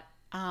lot.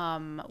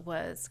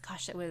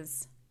 It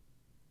was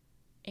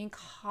in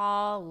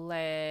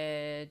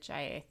college,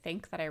 I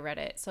think, that I read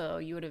it. So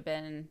you would have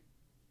been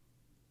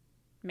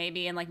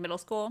maybe in like middle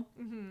school.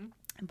 Mm-hmm.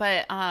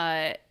 But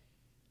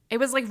it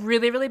was like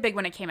really, really big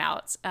when it came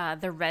out.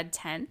 The Red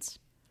Tent.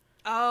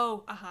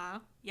 Oh, uh-huh.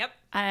 Yep.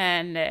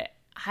 And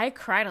I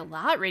cried a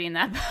lot reading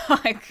that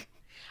book.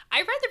 I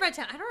read The Red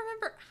Tent. I don't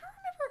remember.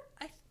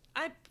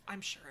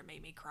 I'm sure it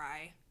made me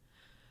cry.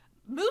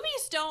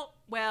 Movies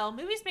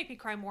make me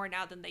cry more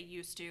now than they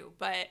used to,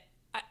 but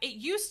it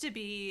used to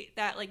be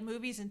that like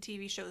movies and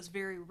TV shows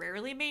very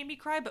rarely made me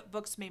cry, but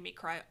books made me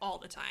cry all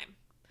the time.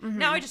 Mm-hmm.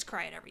 Now I just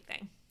cry at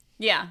everything.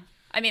 Yeah.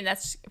 I mean, I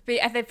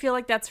feel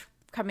like that's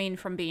coming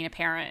from being a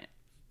parent.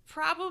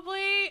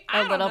 Probably.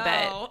 A little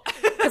bit.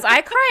 Because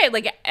I cry at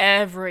like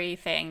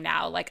everything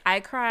now. Like,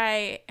 I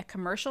cry at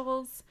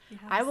commercials.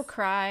 Yes. I will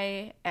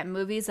cry at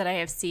movies that I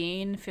have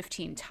seen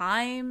 15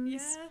 times.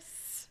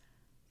 Yes.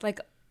 Like,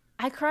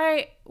 I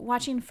cry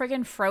watching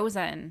friggin'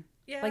 Frozen.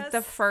 Yes. Like,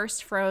 the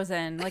first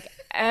Frozen. Like,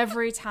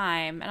 every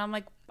time. And I'm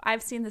like,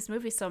 I've seen this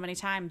movie so many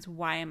times.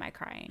 Why am I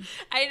crying?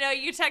 I know.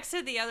 You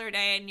texted the other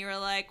day and you were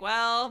like,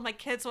 well, my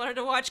kids wanted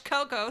to watch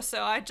Coco,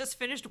 so I just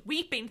finished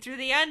weeping through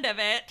the end of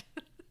it.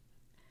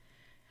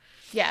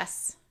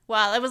 Yes.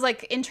 Well, it was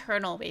like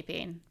internal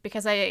weeping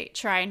because I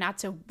try not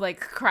to like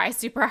cry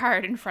super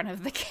hard in front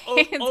of the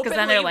kids because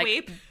then they're like,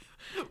 weep.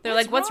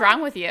 What's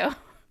wrong with you?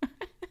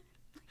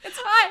 It's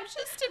fine. It's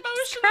just emotional.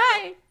 Just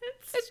cry.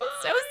 It's just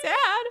so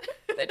sad.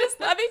 They just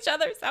love each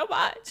other so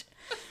much.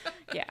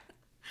 Yeah.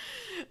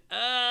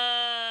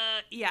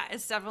 Yeah,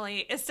 it's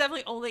definitely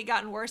only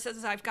gotten worse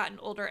as I've gotten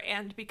older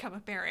and become a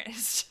parent.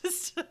 It's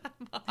just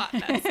I'm a hot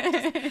mess.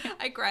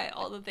 I cry at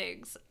all the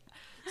things.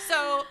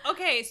 So,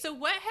 okay, so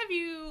what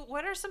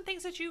are some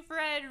things that you've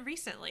read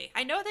recently?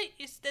 I know that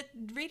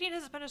reading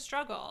has been a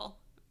struggle,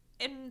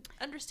 and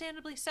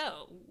understandably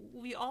so.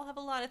 We all have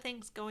a lot of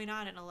things going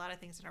on and a lot of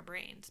things in our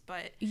brains,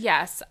 but...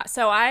 Yes.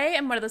 So I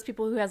am one of those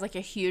people who has like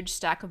a huge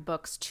stack of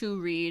books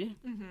to read.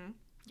 Mm-hmm.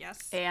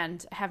 Yes.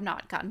 And have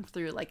not gotten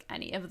through like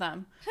any of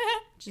them,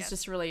 which is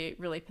just really,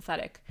 really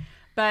pathetic.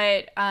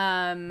 But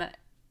I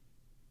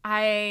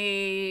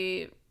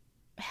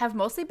have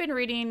mostly been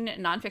reading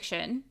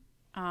nonfiction.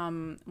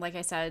 Like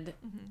I said,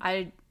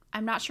 mm-hmm.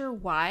 I'm not sure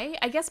why.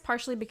 I guess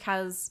partially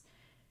because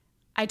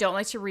I don't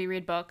like to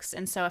reread books,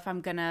 and so if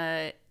I'm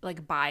gonna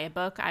like buy a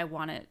book, I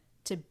want it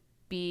to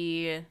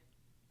be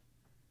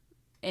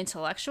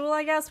intellectual,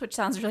 I guess, which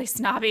sounds really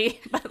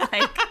snobby, but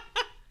like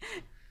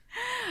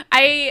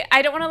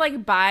I don't want to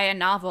like buy a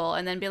novel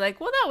and then be like,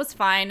 well, that was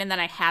fine, and then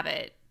I have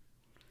it.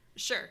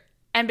 Sure.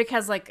 And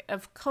because like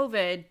of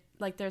COVID,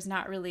 like there's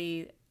not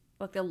really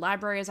like the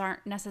libraries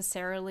aren't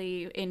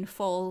necessarily in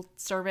full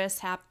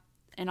service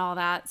and all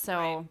that, so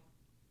right.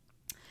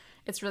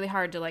 It's really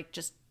hard to like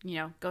just, you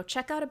know, go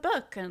check out a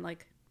book and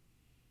like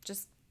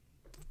just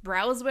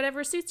browse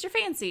whatever suits your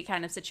fancy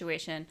kind of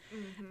situation.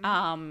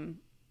 Mm-hmm.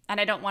 And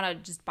I don't want to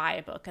just buy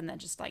a book and then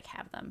just like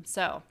have them.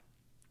 So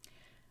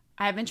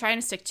I've been trying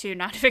to stick to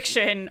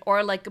nonfiction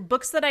or like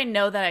books that I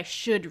know that I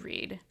should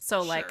read.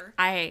 So like Sure.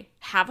 I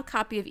have a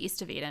copy of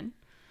East of Eden.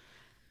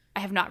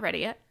 I have not read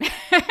it yet.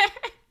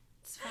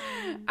 It's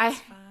fine. I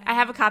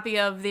have a copy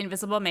of The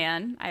Invisible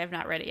Man. I have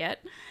not read it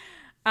yet.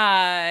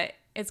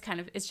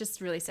 It's just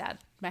really sad.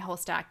 My whole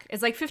stack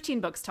is like 15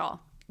 books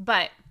tall.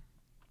 But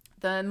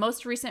the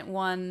most recent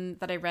one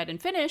that I read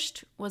and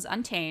finished was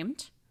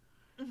Untamed,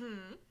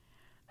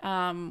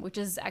 which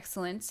is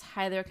excellent.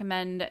 Highly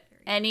recommend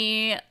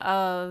any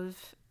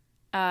of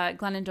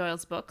Glennon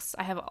Doyle's books.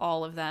 I have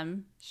all of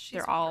them.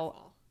 They're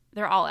all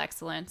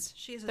excellent.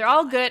 They're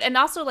all good. And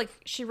also like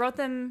she wrote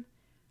them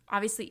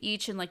obviously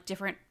each in like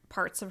different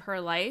parts of her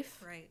life.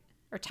 Right.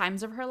 Or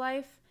times of her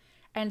life.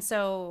 And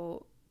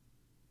so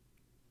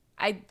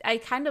I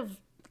kind of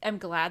am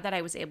glad that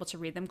I was able to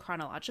read them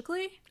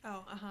chronologically.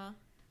 Oh, uh-huh.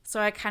 So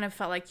I kind of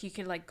felt like you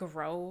could like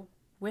grow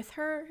with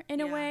her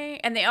in a way.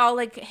 And they all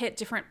like hit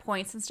different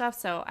points and stuff.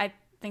 So I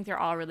think they're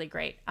all really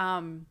great.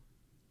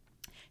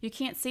 You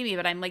can't see me,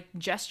 but I'm like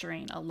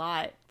gesturing a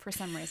lot for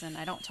some reason.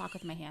 I don't talk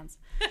with my hands.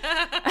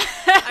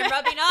 I'm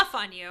rubbing off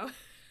on you.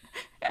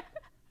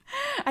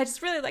 I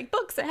just really like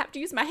books. I have to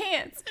use my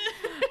hands.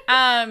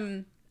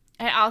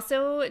 I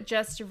also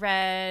just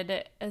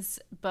read a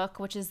book,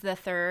 which is the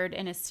third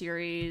in a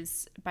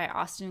series by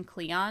Austin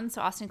Kleon.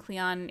 So Austin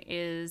Kleon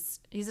he's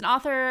an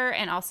author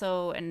and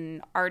also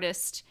an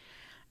artist.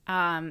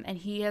 And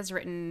he has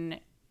written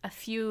a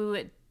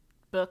few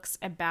books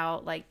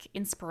about like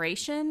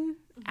inspiration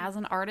as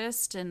an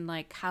artist and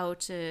like how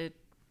to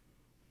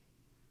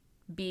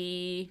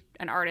be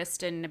an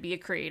artist and be a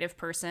creative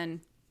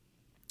person.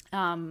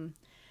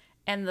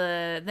 And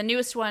the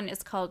newest one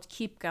is called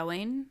Keep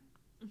Going.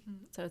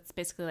 So it's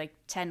basically like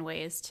 10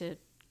 ways to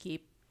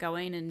keep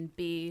going and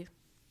be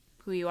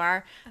who you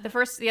are.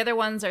 The other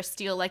ones are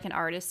Steal Like an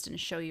Artist and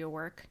Show Your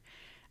Work.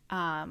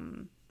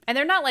 And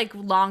they're not like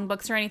long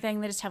books or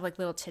anything. They just have like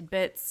little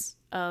tidbits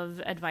of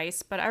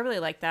advice, but I really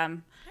like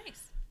them.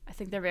 Nice. I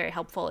think they're very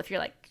helpful if you're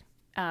like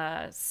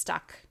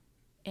stuck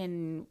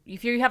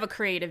if you have a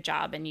creative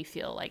job and you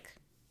feel like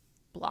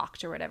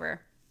blocked or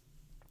whatever.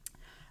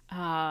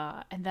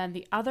 And then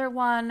the other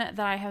one that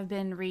I have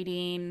been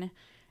reading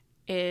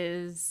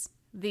is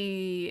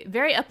the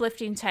very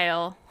uplifting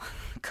tale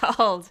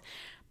called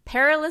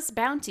Perilous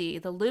Bounty,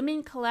 The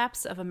Looming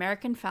Collapse of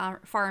American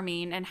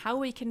Farming and How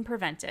We Can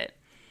Prevent It.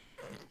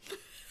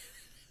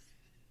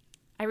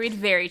 I read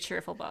very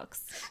cheerful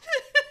books.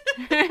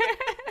 I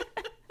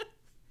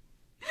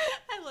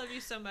love you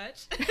so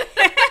much.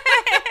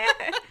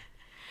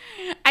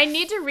 I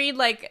need to read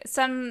like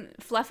some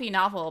fluffy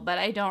novel, but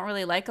I don't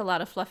really like a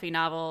lot of fluffy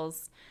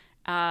novels.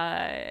 So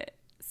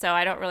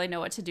I don't really know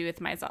what to do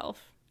with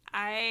myself.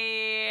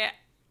 I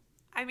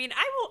mean,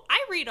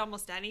 I read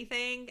almost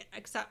anything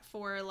except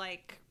for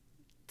like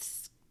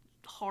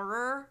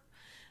horror.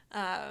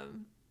 But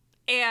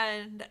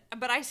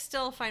I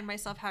still find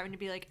myself having to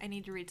be like, I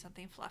need to read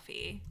something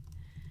fluffy.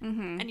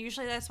 Mm-hmm. And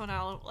usually that's when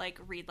I'll like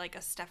read like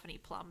a Stephanie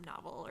Plum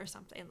novel or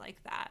something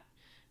like that,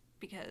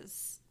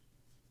 because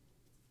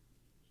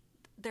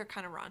they're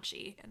kind of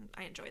raunchy and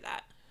I enjoy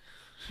that.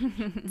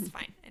 It's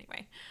fine.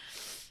 Anyway,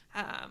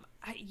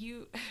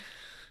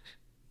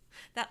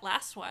 that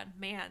last one,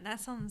 man,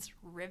 that sounds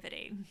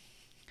riveting.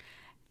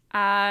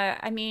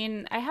 I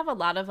mean, I have a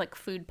lot of like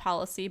food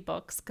policy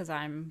books because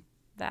I'm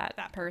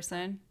that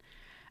person.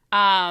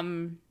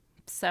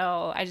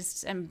 So I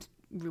just am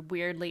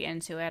weirdly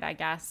into it, I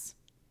guess.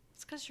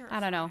 It's because you're I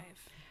don't know.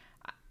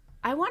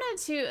 I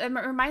wanted to, it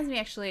reminds me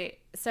actually,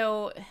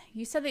 so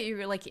you said that you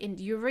were like,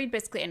 you read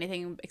basically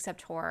anything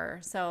except horror.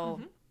 So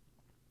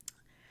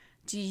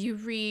do you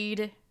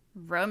read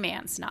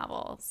romance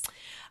novels?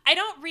 I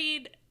don't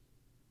read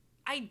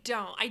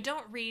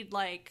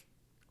like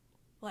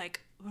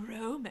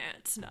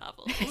romance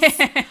novels.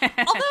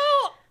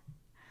 Although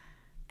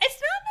it's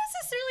not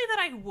necessarily that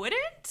I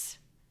wouldn't.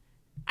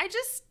 I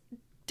just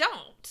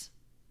don't.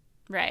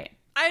 Right.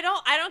 I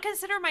don't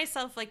consider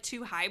myself like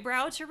too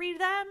highbrow to read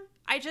them.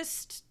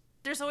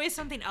 There's always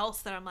something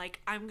else that I'm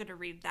like, I'm going to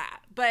read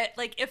that. But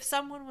like if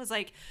someone was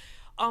like,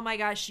 "Oh my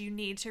gosh, you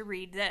need to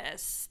read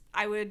this."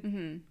 I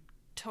would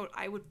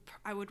I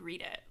would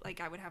read it.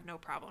 Like I would have no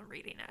problem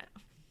reading it.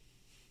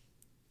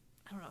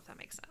 I don't know if that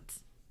makes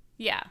sense.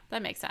 Yeah,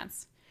 that makes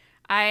sense.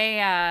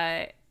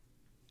 I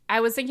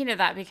was thinking of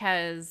that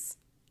because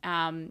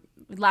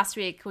last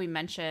week we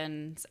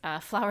mentioned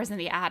Flowers in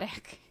the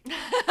Attic.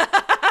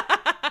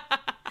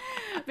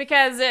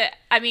 Because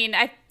I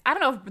don't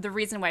know if the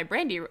reason why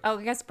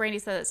I guess Brandy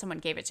said that someone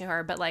gave it to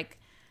her, but like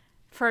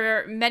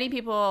for many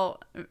people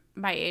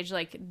my age,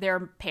 like their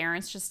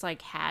parents just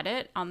like had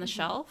it on the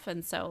shelf,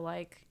 and so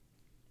like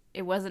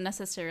it wasn't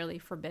necessarily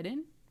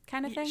forbidden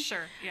kind of thing.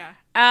 Sure, yeah.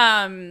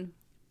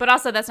 But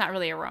also that's not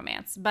really a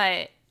romance.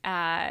 But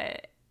I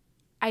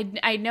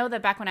know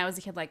that back when I was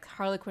a kid, like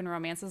Harlequin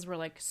romances were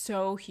like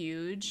so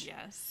huge.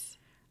 Yes.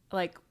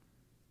 Like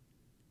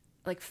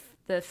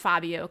the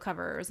Fabio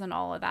covers and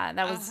all of that.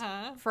 That was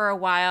for a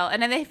while.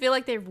 And then they feel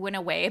like they went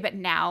away, but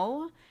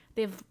now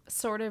they've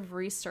sort of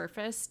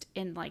resurfaced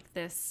in like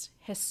this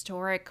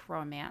historic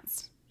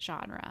romance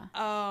genre.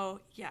 Oh,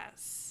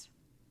 yes.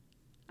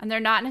 And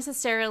they're not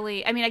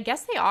necessarily, I mean, I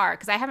guess they are,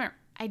 because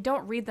I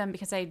don't read them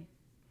because I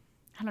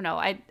don't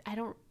know.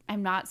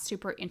 I'm not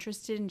super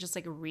interested in just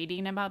like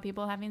reading about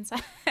people having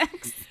sex.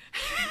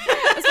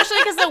 Especially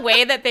because the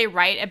way that they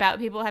write about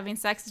people having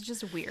sex is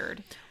just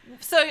weird.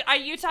 So are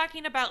you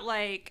talking about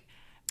like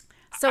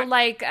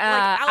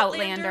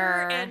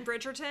Outlander and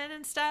Bridgerton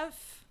and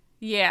stuff?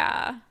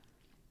 Yeah.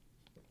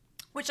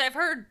 Which I've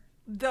heard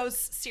both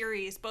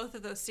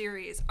of those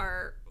series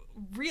are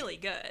really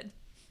good.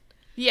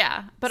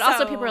 Yeah, but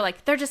also people are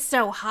like, they're just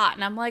so hot,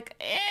 and I'm like,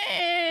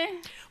 eh.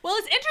 Well,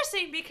 it's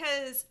interesting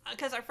because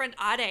our friend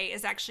Ade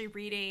is actually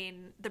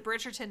reading the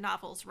Bridgerton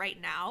novels right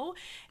now,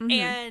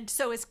 and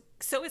so is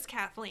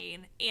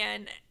Kathleen,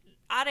 and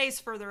Ade's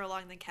further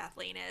along than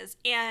Kathleen is,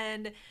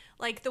 and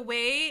like the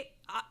way,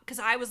 because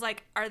I was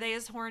like, are they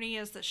as horny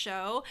as the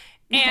show?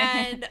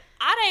 And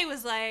Ade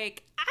was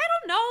like, I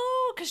don't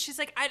know, because she's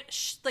like,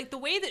 like the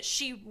way that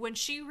when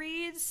she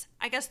reads,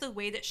 I guess the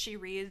way that she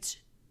reads,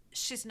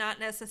 she's not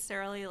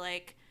necessarily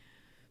like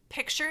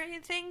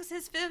picturing things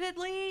as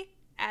vividly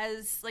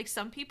as like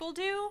some people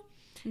do.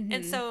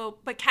 And so,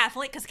 but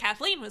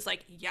Kathleen was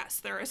like, yes,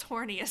 they're as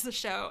horny as the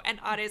show. And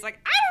Ade's like,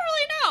 I don't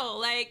really know.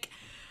 Like,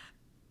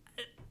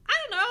 I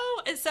don't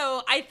know. And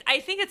so I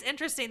think it's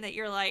interesting that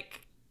you're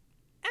like,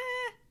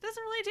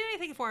 doesn't really do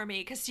anything for me.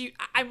 Because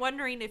I'm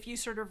wondering if you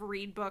sort of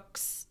read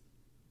books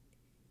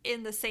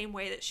in the same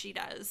way that she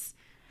does.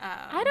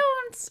 I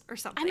don't. Or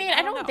something. I mean,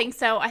 I don't think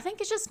so. I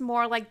think it's just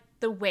more like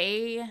the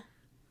way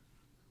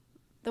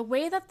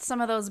that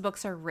some of those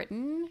books are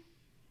written.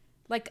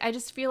 like, I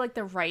just feel like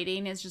the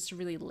writing is just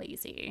really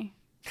lazy.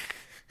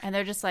 And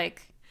they're just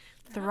like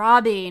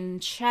throbbing,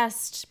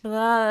 chest,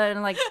 blood,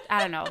 and like, I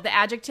don't know. The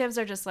adjectives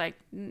are just like,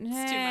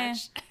 It's too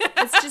much.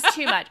 It's just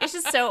too much. It's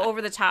just so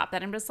over the top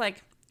that I'm just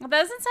like, well,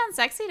 that doesn't sound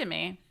sexy to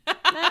me.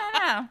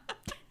 No.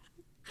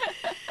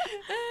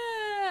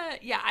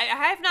 Yeah, I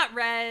have not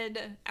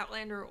read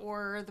Outlander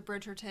or the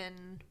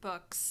Bridgerton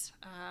books,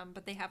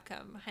 but they have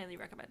come highly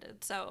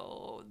recommended.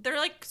 So they're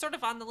like sort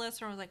of on the list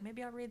where I was like,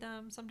 maybe I'll read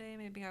them someday,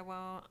 maybe I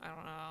won't. I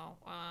don't know.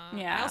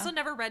 Yeah. I also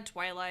never read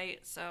Twilight,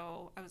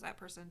 so I was that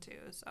person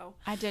too. So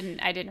I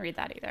didn't read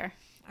that either.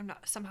 I'm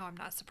not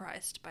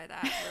surprised by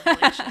that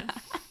revelation.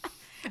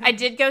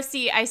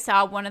 I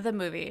saw one of the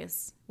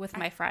movies with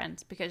my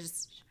friend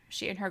because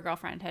she and her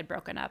girlfriend had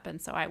broken up, and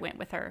so I went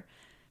with her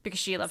because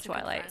she loved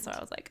Twilight. So I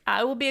was like,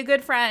 I will be a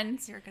good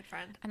friend. You're a good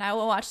friend. And I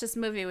will watch this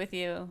movie with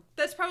you.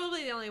 That's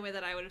probably the only way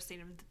that I would have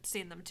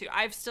seen them too.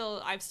 I've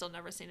still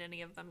never seen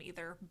any of them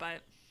either,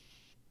 but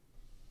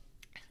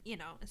you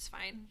know, it's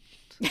fine.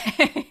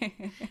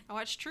 I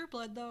watched True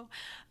Blood though.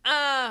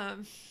 I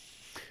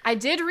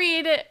did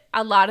read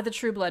a lot of the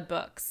True Blood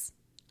books.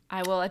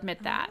 I will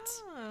admit that.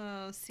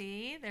 Oh,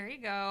 see? There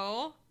you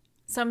go.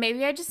 So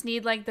maybe I just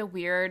need like the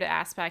weird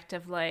aspect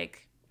of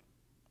like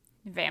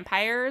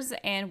vampires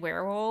and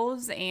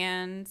werewolves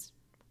and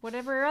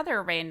whatever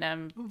other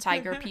random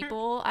tiger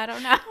people. I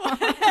don't know.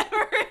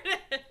 Whatever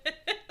it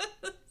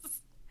is.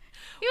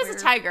 He was a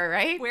tiger,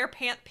 right?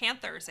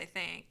 Panthers, I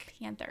think.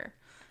 Panther.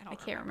 I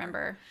can't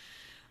remember.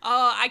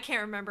 Oh, I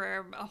can't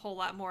remember a whole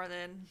lot more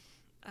than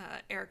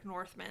Eric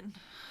Northman.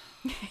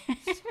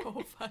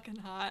 So fucking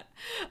hot.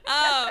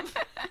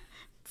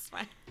 It's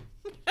fine.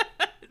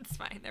 It's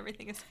fine.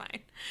 Everything is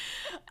fine.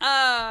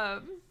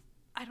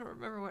 I don't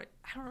remember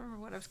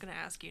what I was gonna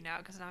ask you now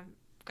because I've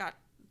got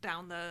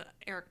down the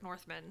Eric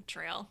Northman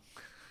trail.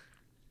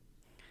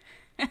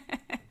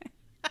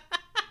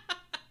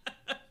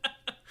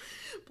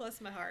 Bless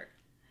my heart.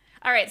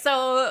 All right,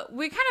 so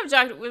we kind of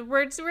talked.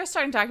 We're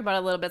starting to talk about it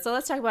a little bit. So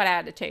let's talk about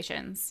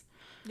adaptations.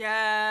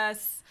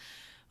 Yes.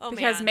 Oh,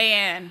 because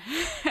man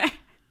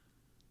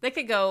they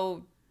could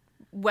go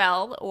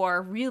well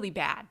or really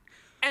bad.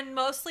 And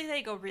mostly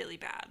they go really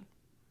bad.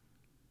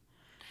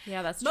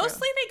 Yeah, that's true.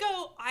 Mostly they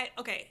go,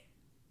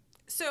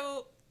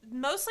 so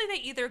mostly they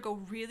either go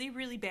really,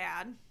 really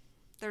bad,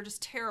 they're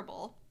just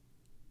terrible,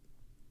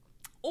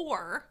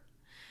 or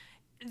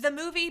the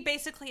movie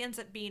basically ends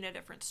up being a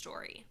different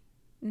story.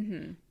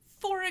 Mm-hmm.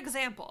 For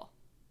example,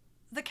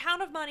 The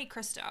Count of Monte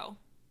Cristo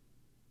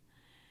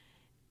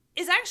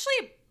is actually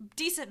a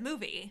decent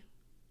movie,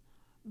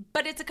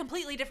 but it's a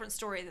completely different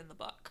story than the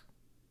book.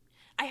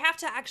 I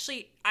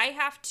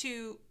have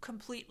to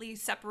completely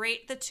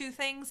separate the two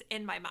things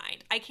in my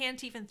mind. I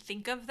can't even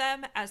think of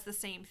them as the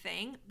same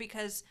thing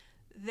because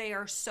they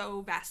are so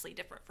vastly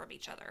different from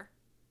each other.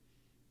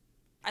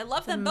 I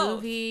love them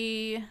both. The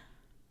movie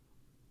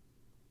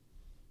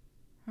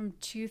from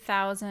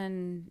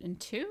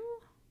 2002?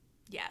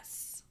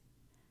 Yes.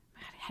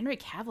 God, Henry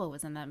Cavill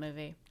was in that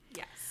movie.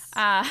 Yes.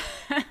 A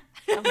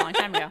long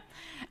time ago.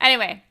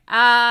 Anyway,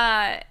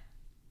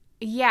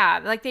 yeah,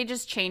 like they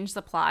just changed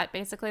the plot.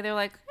 Basically, they're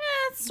like,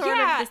 it's sort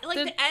of like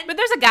the end. But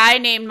there's a guy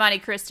named Monte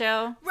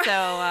Cristo, so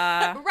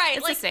right,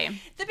 it's like, the same.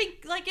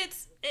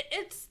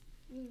 It's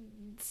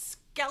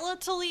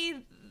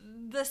skeletally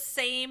the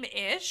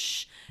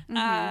same-ish.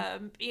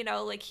 Mm-hmm. You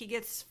know, like he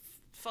gets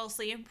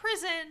falsely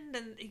imprisoned,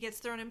 and he gets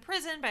thrown in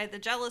prison by the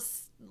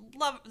jealous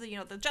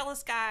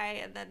guy,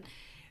 and then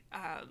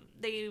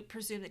they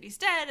presume that he's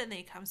dead, and then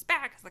he comes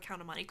back as the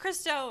Count of Monte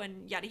Cristo,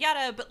 and yada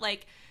yada. But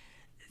like,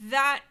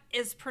 that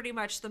is pretty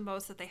much the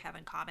most that they have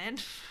in common.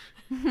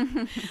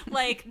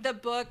 Like the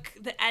book,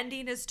 the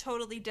ending is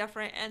totally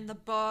different in the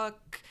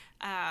book.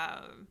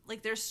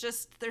 Like there's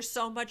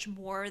so much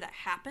more that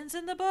happens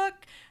in the book,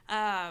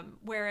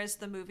 whereas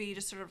the movie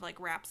just sort of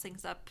like wraps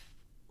things up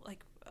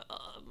like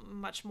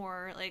much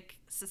more like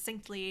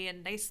succinctly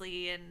and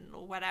nicely and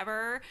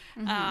whatever.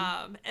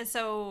 Mm-hmm. And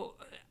so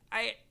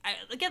I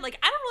again, like,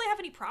 I don't really have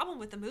any problem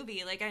with the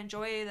movie. Like, I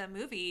enjoy the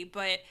movie,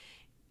 but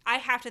I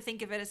have to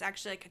think of it as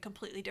actually like a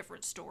completely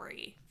different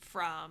story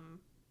from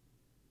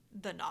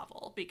the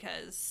novel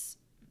because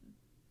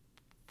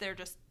they're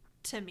just,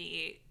 to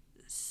me,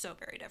 so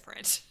very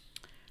different.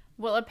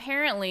 Well,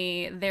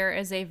 apparently there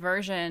is a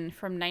version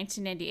from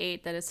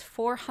 1998 that is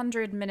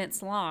 400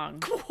 minutes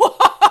long.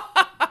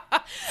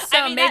 So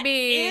I mean,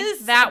 maybe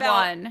that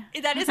one.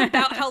 That is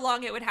about how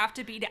long it would have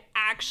to be to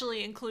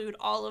actually include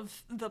all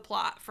of the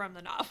plot from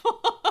the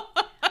novel.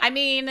 I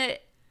mean,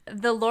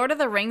 the Lord of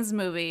the Rings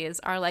movies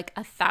are like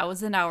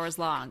 1,000 hours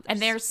long, and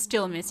they're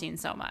still missing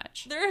so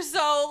much. They're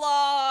so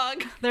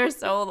long. They're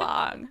so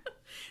long.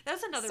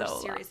 That's another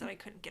series that I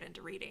couldn't get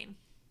into reading.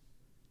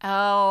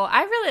 Oh,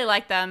 I really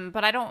like them,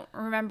 but I don't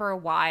remember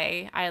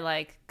why I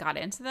like got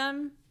into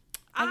them.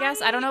 I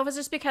guess I don't know if it's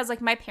just because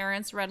like my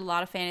parents read a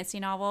lot of fantasy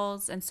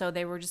novels, and so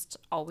they were just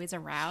always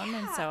around. Yeah,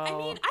 and so I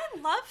mean,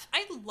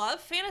 I love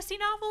fantasy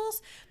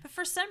novels, but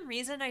for some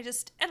reason I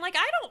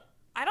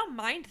don't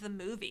mind the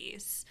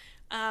movies.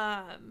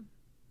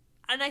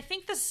 And I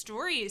think the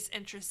story is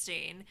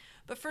interesting,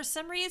 but for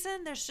some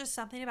reason, there's just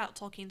something about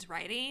Tolkien's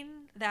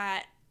writing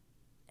that,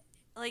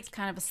 like, It's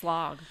kind of a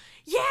slog.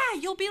 yeah,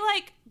 you'll be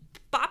like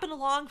bopping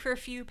along for a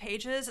few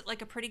pages at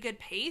like a pretty good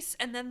pace,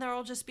 and then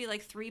there'll just be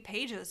like 3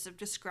 pages of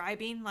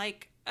describing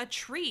like a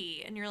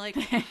tree, and you're like,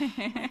 oh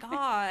my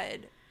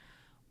God,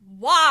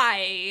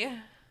 why?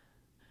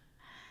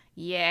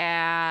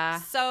 Yeah.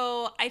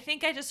 So I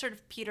think I just sort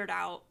of petered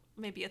out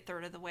maybe a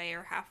third of the way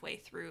or halfway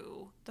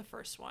through the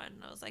first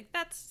one. I was like,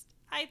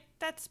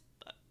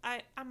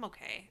 I'm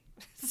okay.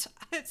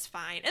 It's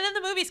fine. And then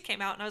the movies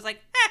came out, and I was like,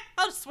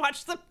 I'll just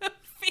watch the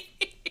movie.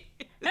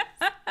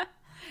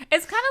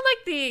 It's kind of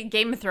like the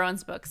Game of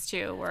Thrones books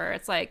too, where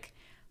it's like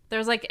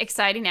there's like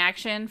exciting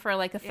action for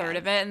like a third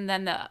of it, and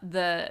then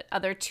the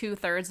other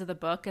 2/3 of the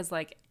book is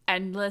like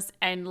endless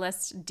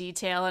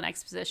detail and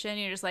exposition.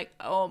 You're just like,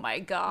 oh my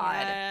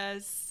God,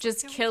 Yes.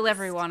 just kill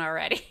everyone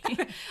already.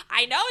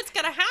 I know it's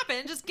gonna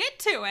happen. Just get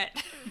to it.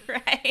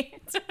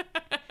 Right.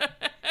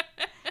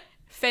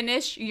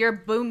 Finish your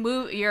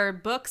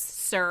books,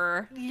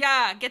 sir.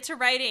 Yeah, get to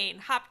writing.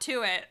 Hop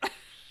to it.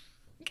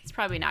 It's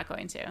probably not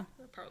going to.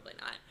 Probably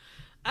not.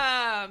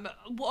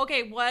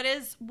 Okay, what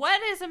is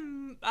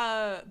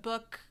a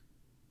book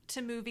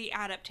to movie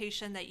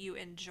adaptation that you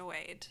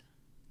enjoyed?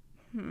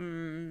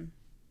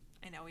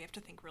 I know we have to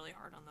think really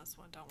hard on this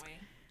one, don't we?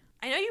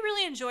 I know you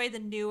really enjoyed the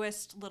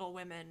newest Little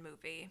Women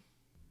movie.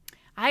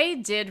 I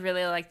did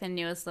really like the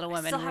newest Little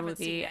Women still haven't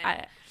movie. seen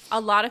it. A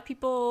lot of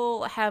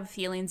people have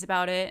feelings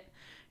about it,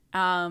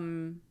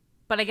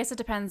 but I guess it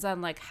depends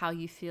on like how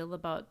you feel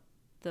about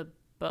the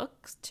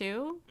books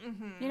too.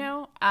 You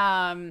know,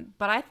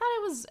 but I thought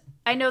it was.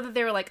 I know that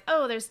they were like,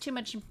 oh, there's too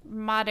much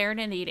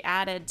modernity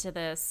added to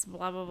this,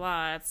 blah blah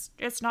blah.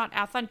 It's not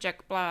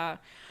authentic, blah.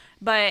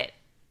 But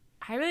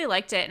I really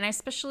liked it, and I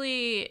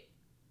especially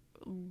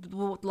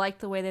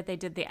liked the way that they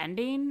did the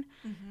ending.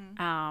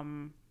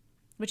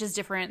 Which is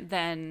different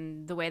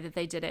than the way that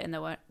they did it in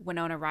the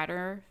Winona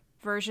Ryder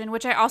version,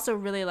 which I also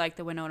really like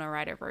the Winona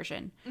Ryder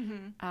version.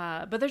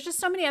 But there's just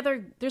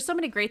there's so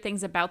many great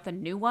things about the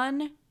new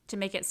one to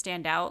make it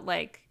stand out.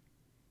 Like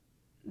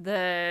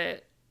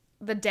the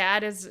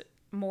dad is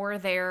more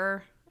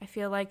there, I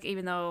feel like,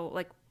 even though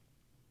like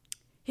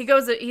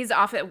he's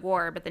off at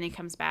war, but then he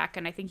comes back,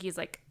 and I think he's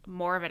like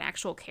more of an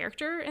actual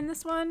character in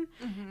this one.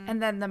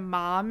 And then the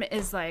mom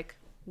is like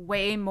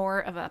way more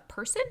of a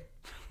person.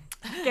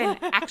 Like an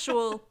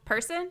actual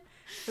person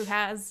who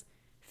has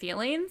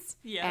feelings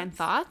and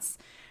thoughts.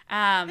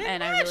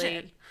 And I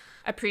really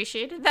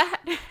appreciated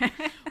that.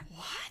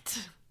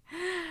 What?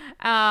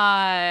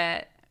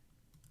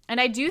 And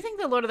I do think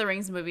the Lord of the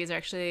Rings movies are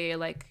actually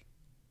like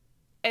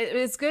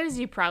as good as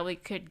you probably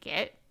could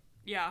get.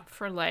 Yeah.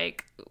 For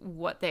like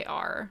what they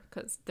are,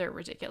 because they're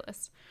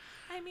ridiculous.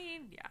 I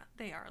mean, yeah,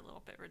 they are a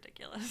little bit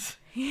ridiculous.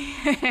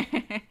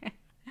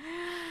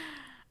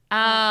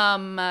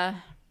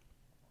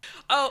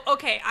 Oh,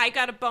 okay. I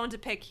got a bone to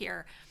pick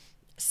here.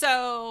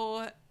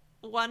 So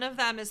one of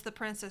them is The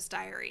Princess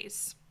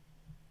Diaries.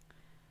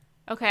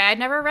 Okay, I'd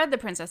never read The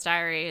Princess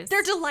Diaries.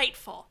 They're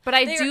delightful. But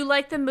I do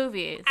like the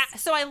movies.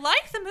 So I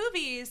like the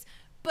movies,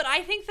 but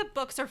I think the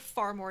books are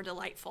far more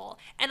delightful.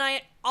 And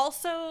I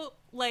also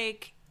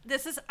like,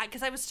 this is,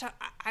 because I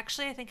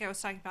think I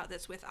was talking about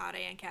this with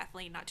Ade and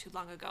Kathleen not too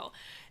long ago.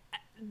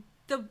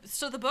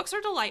 So the books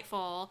are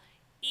delightful,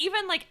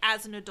 even like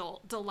as an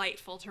adult,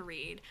 delightful to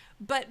read.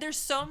 But there's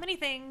so many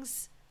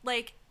things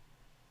like,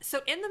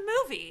 so in the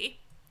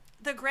movie,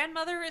 the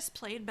grandmother is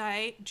played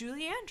by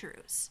Julie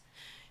Andrews.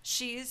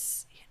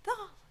 She's,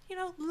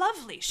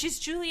 lovely. She's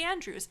Julie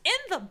Andrews. In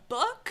the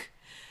book,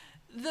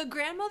 the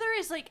grandmother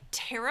is like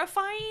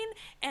terrifying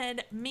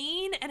and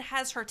mean and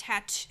has her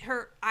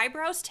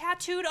eyebrows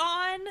tattooed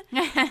on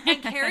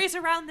and carries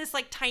around this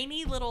like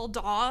tiny little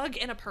dog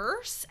in a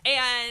purse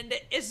and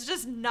is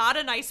just not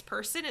a nice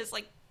person. Is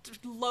like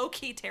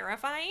low-key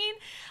terrifying.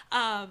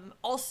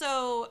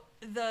 Also,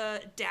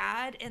 the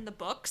dad in the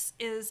books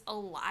is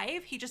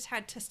alive. He just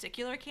had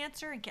testicular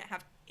cancer and can't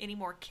have any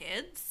more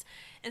kids,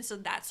 and so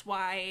that's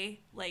why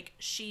like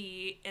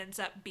she ends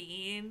up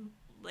being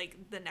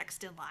like the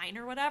next in line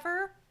or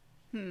whatever,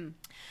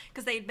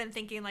 because they'd been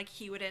thinking like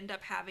he would end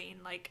up having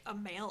like a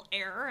male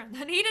heir, and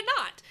then he did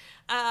not.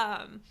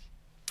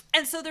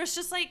 And so there's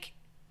just like,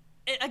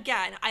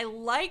 again, I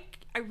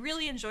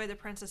really enjoy the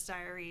Princess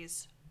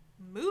Diaries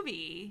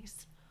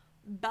movies,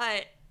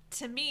 but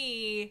to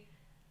me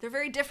they're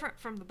very different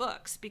from the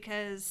books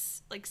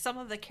because like some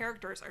of the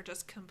characters are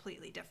just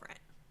completely different.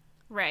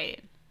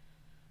 Right.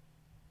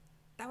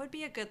 That would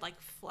be a good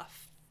like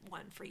fluff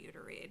one for you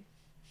to read.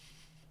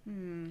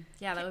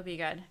 Yeah, that would be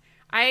good.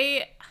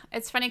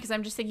 It's funny because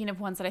I'm just thinking of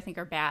ones that I think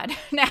are bad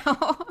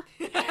now.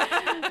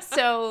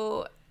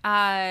 So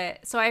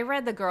I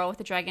read The Girl with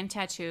the Dragon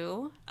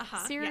Tattoo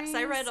series. Yes,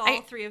 I read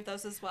all 3 of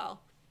those as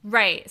well.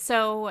 Right.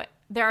 So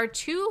there are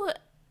 2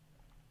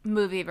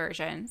 movie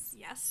versions.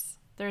 Yes.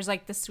 There's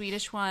like the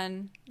Swedish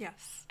one.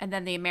 Yes. And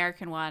then the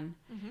American one.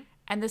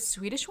 And the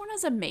Swedish one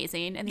is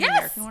amazing, and the Yes!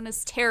 American one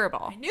is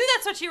terrible. I knew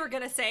that's what you were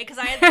going to say because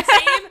I had the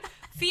same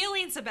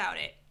Feelings about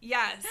it.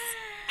 Yes.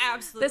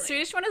 Absolutely. The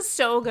Swedish one is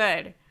so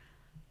good.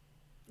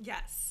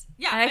 Yes.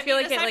 Yeah. And I feel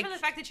like aside it, from the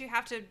fact that you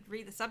have to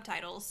read the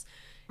subtitles.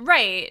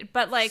 Right.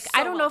 But like, So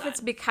I don't know well if it's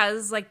done.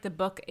 because like the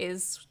book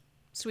is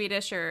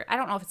Swedish, or I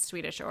don't know if it's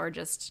Swedish or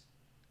just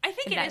I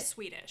think it that- is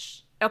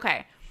Swedish.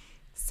 okay.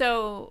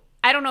 So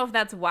I don't know if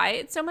that's why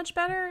it's so much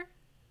better,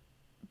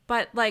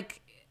 but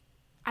like,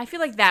 I feel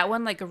like that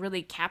one like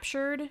really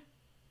captured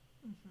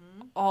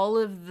all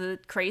of the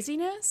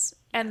craziness,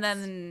 and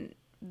then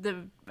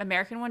the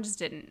American one just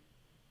didn't.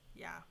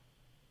 Yeah.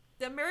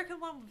 The American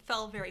one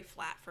fell very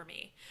flat for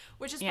me,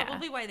 which is Yeah.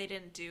 probably why they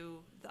didn't do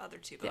the other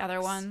two books. The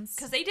other ones?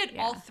 Because they did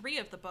Yeah. all three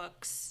of the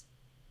books.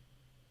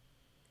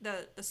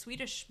 The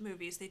Swedish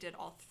movies, they did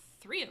all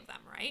three of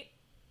them, right?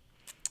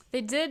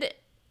 They did.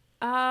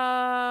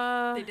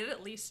 They did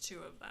at least two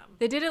of them.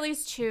 They did at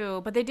least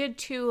two, but they did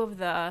two of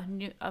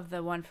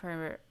the one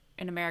for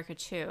in America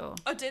too.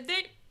 Oh, did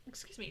they?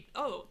 Excuse me.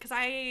 Oh, because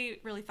I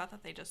really thought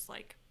that they just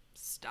like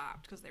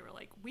stopped because they were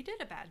like, we did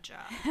a bad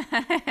job.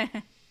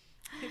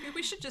 Maybe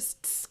we should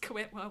just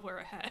quit while we're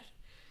ahead.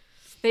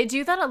 They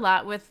do that a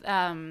lot with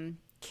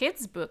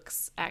kids'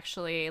 books,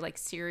 actually, like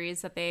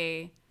series that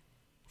they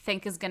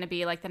think is going to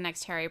be like the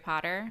next Harry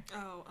Potter,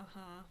 Oh, uh-huh.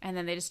 and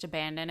then they just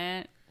abandon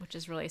it, which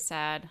is really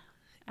sad.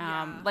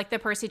 Yeah. Like the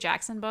Percy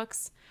Jackson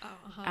books, Oh,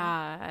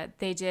 uh-huh.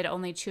 they did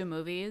only 2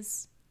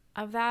 movies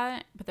of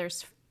that, but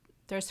there's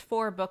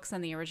 4 books in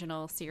the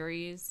original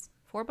series.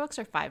 4 books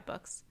or 5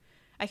 books?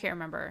 I can't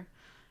remember.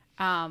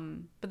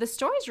 But the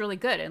story's really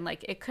good, and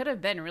like it could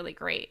have been really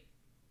great,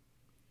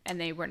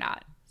 and they were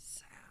not.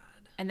 Sad.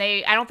 And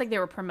I don't think they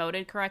were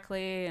promoted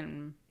correctly,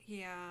 and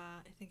Yeah,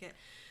 I think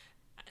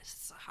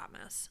it's a hot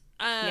mess.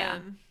 Yeah.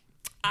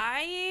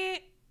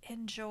 I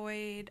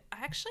enjoyed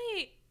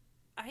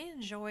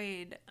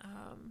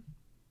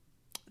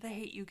The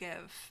Hate You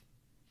Give.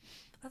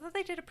 I thought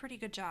they did a pretty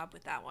good job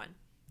with that one.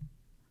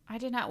 I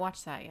did not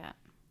watch that yet.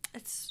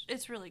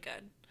 It's really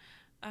good.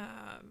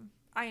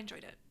 I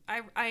enjoyed it.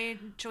 I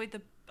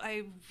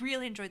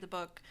really enjoyed the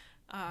book.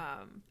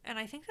 And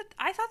I thought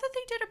that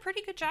they did a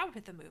pretty good job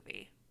with the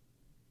movie.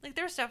 Like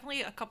there's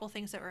definitely a couple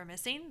things that were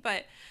missing,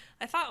 but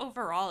I thought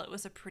overall it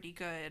was a pretty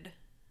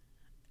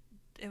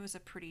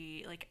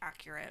like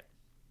accurate.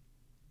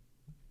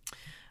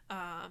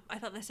 I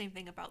thought the same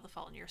thing about The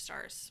Fault in Your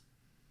Stars.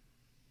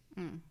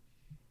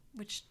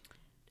 Which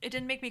it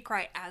didn't make me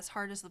cry as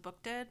hard as the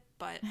book did,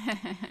 but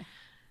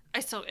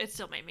it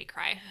still made me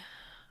cry.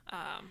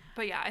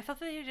 But yeah, I thought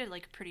that they did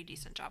like a pretty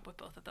decent job with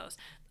both of those.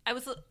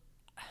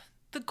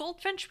 The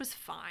Goldfinch was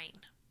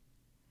fine.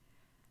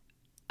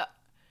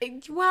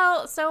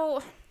 Well,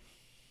 so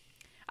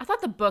I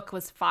thought the book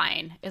was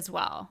fine as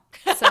well.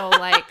 So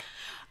like,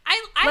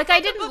 I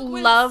I didn't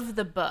love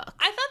the book.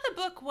 I thought the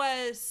book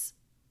was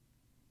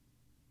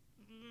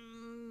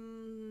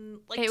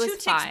like It 2 was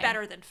ticks fine.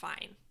 better than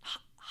fine.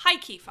 High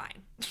key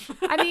fine.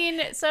 I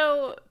mean,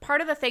 so part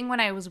of the thing when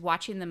I was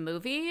watching the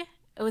movie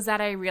was that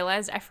I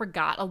realized I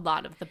forgot a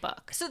lot of the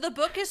book. So the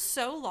book is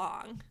so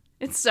long.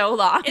 It's so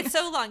long. It's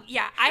so long.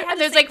 Yeah, I had and the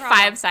there's same like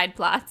problem. 5 side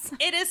plots.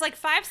 It is like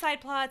 5 side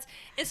plots.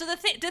 And so the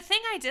thing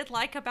I did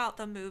like about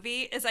the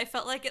movie is I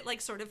felt like it like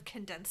sort of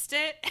condensed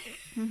it.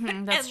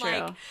 That's and true.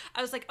 like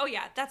I was like, "Oh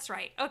yeah, that's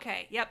right.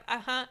 Okay. Yep.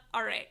 Uh-huh.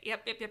 All right.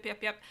 Yep.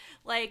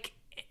 Like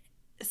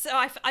so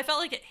I felt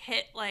like it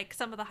hit like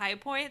some of the high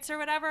points or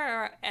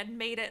whatever and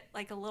made it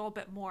like a little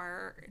bit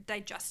more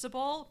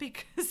digestible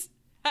because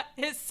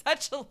it's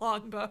such a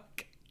long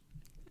book.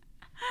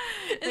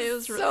 It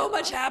was so really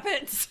much long.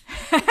 happens.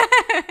 But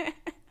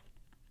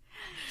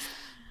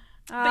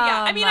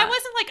yeah, I mean, I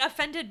wasn't like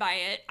offended by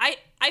it.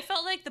 I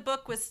felt like the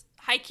book was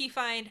high key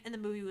fine and the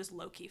movie was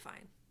low key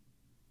fine.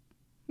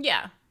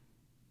 Yeah.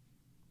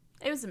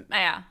 It was,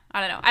 yeah, I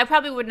don't know. I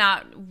probably would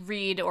not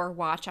read or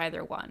watch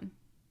either one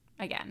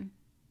again.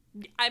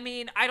 I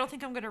mean, I don't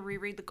think I'm going to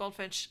reread The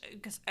Goldfinch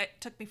because it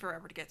took me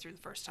forever to get through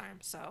the first time.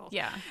 So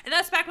Yeah. And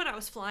that's back when I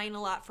was flying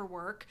a lot for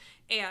work,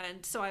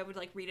 and so I would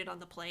like read it on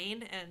the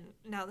plane. And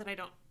now that I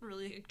don't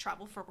really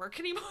travel for work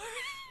anymore,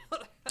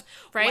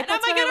 Right? when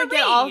That's am I when I going would to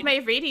get all of read?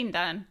 my reading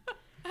done.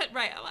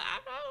 Right? I don't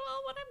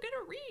know what I'm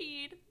going to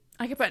read.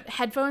 I could put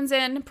headphones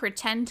in,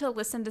 pretend to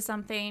listen to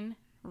something,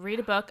 read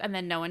a book, and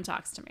then no one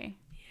talks to me.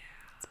 Yeah.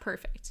 It's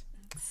perfect.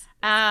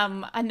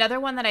 Another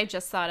one that I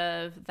just thought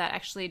of that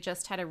actually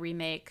just had a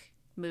remake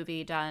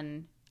movie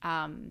done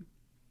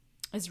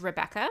is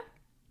Rebecca.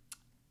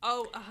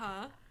 Oh,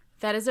 uh-huh.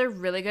 That is a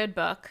really good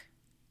book,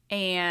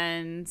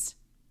 and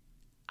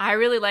I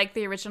really like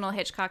the original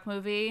Hitchcock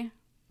movie,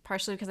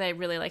 partially because I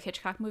really like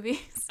Hitchcock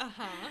movies.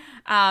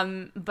 Uh-huh.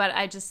 But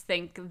I just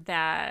think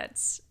that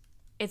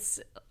it's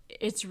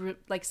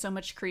like so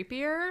much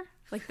creepier.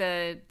 Like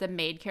the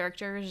maid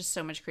character is just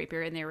so much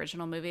creepier in the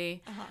original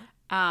movie.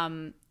 Uh-huh.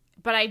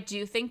 But I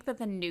do think that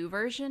the new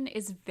version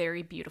is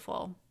very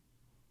beautiful.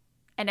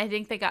 And I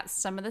think they got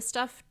some of the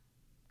stuff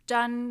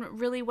done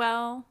really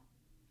well.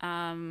 So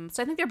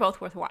I think they're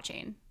both worth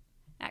watching,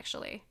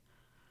 actually.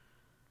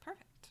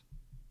 Perfect.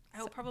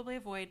 I will probably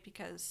avoid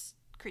because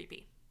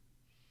creepy.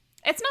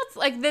 It's not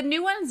like the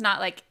new one's not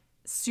like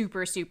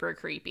super, super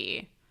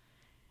creepy.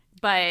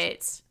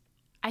 But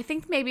I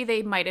think maybe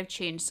they might have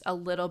changed a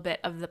little bit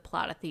of the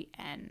plot at the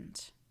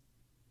end.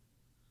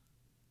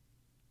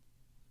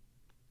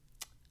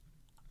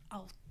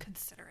 I'll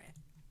consider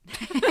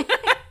it.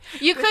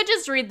 You could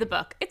just read the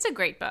book. It's a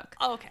great book.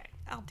 Okay,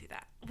 I'll do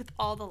that. With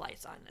all the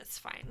lights on, it's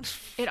fine.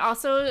 It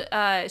also,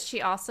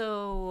 she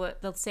also,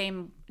 the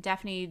same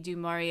Daphne du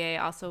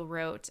Maurier also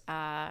wrote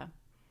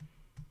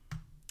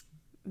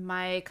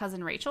My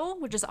Cousin Rachel,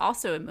 which is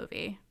also a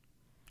movie.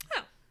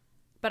 Oh.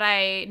 But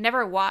I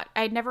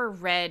never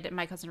read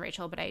My Cousin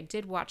Rachel, but I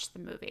did watch the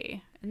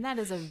movie. And that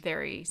is a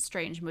very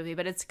strange movie,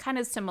 but it's kind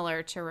of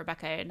similar to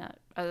Rebecca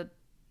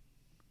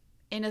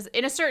in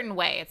a certain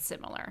way. It's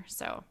similar.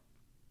 So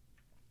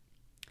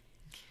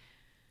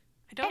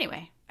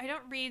anyway. I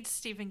don't read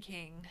Stephen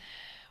King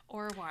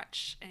or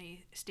watch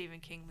any Stephen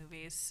King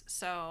movies,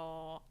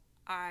 so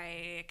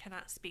I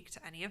cannot speak to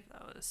any of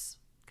those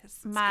because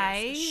it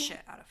scares the shit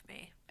out of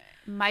me.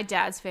 My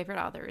dad's favorite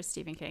author is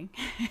Stephen King.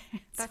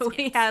 That's so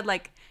he had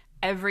like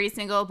every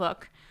single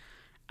book,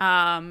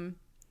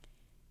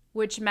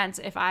 which meant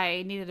if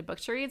I needed a book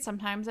to read,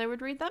 sometimes I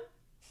would read them.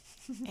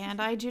 And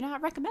I do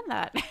not recommend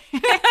that.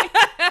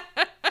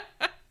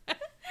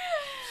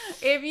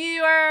 If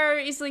you are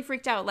easily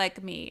freaked out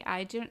like me,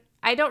 I don't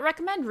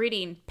recommend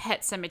reading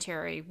Pet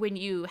Sematary when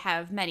you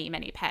have many,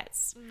 many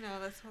pets.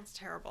 No, that sounds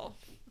terrible.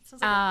 That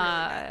sounds like a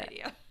really bad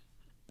idea.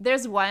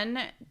 There's one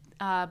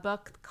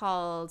book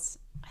called,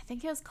 I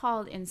think it was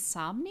called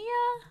Insomnia?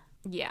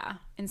 Yeah,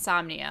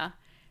 Insomnia.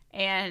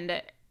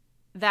 And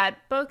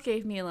that book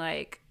gave me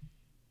like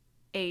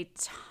a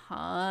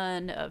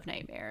ton of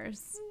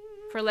nightmares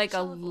for like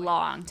a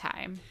long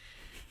time.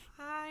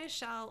 I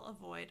shall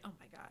avoid. Oh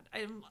my god.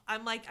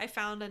 I'm like, I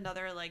found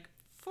another like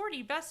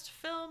 40 best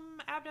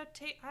film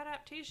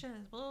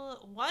adaptations.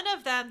 Well, one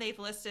of them they've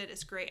listed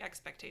is Great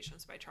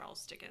Expectations by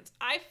Charles Dickens.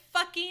 I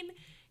fucking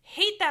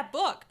hate that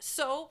book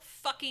so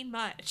fucking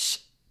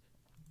much.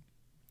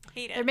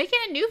 Hate it. They're making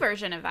a new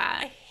version of that.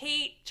 I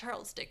hate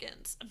Charles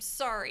Dickens. I'm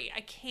sorry.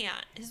 I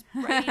can't. His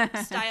writing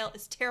style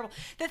is terrible.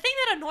 The thing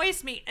that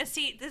annoys me, and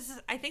see,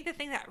 I think the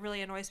thing that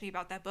really annoys me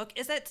about that book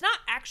is that it's not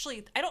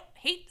actually, I don't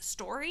hate the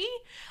story.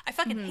 I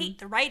fucking hate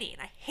the writing.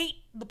 I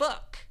hate the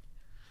book.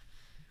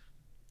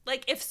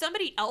 Like, if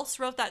somebody else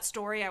wrote that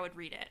story, I would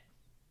read it.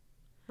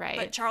 Right.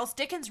 But Charles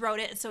Dickens wrote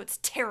it, and so it's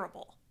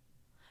terrible.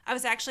 I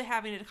was actually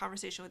having a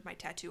conversation with my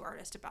tattoo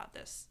artist about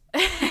this.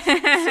 So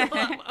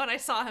when I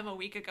saw him a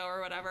week ago or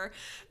whatever,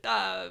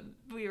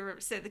 we were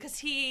saying, because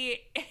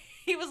he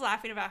was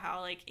laughing about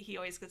how like he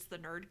always gets the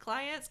nerd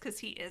clients because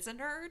he is a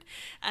nerd,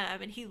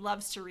 and he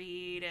loves to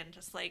read and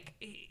just like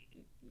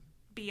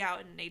be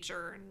out in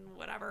nature and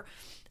whatever.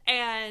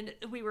 And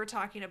we were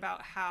talking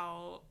about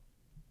how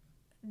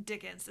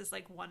Dickens is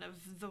like one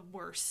of the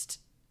worst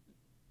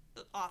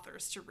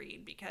authors to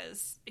read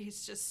because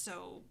he's just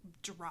so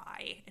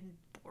dry and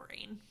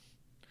boring.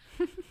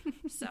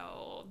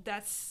 So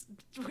that's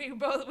we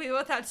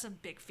both had some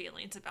big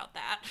feelings about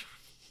that.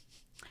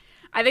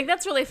 I think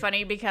that's really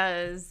funny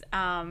because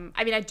I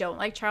mean I don't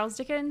like Charles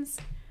Dickens,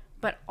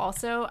 but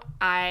also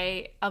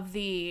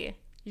you're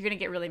gonna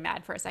get really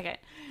mad for a second.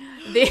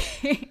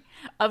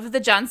 Of the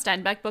John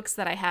Steinbeck books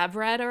that I have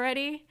read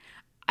already,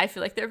 I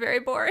feel like they're very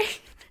boring.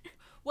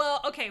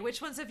 Well, okay,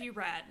 which ones have you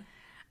read?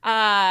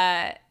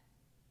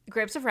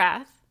 Grapes of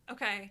Wrath.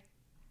 Okay.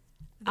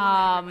 The one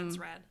that everyone's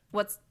read.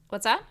 What's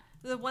that?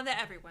 The one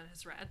that everyone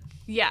has read.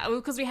 Yeah,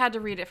 because we had to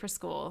read it for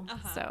school.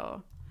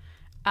 So,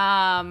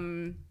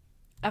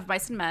 Of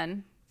Mice and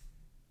Men,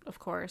 of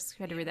course.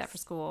 We had to read that for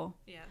school.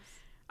 Yes.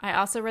 I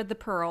also read The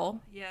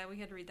Pearl. Yeah, we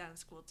had to read that in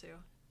school too.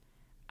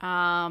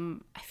 I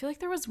feel like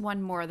there was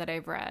one more that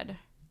I've read.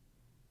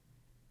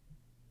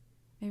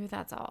 Maybe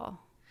that's all.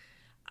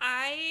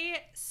 I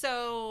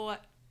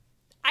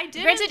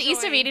did. Granted,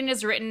 East of Eden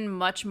is written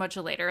much, much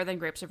later than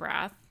Grapes of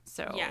Wrath.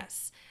 So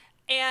yes,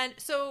 and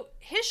so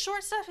his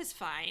short stuff is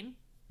fine.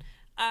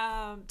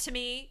 To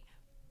me,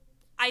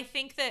 I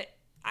think that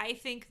I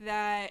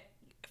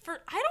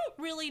don't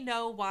really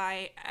know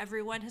why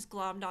everyone has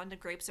glommed onto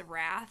Grapes of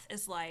Wrath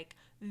as like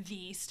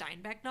the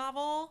Steinbeck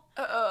novel.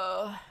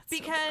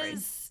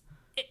 Because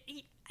so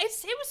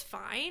it was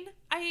fine.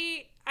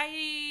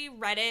 I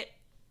read it.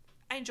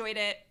 I enjoyed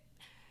it.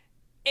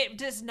 It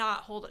does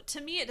not hold, to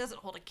me, it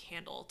doesn't hold a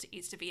candle to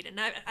East of Eden.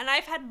 And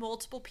I've had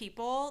multiple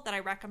people that I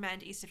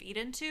recommend East of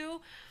Eden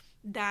to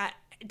that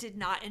did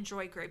not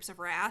enjoy Grapes of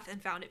Wrath and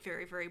found it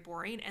very, very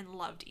boring and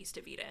loved East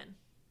of Eden.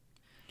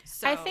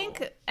 So I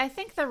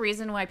think the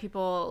reason why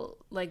people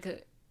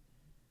like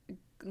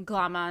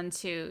glom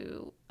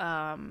onto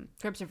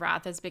Grapes of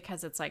Wrath is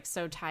because it's like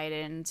so tied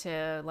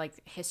into like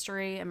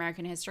history,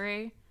 American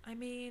history. I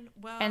mean,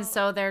 well... And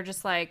so they're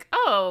just like,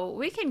 oh,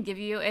 we can give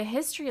you a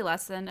history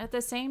lesson at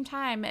the same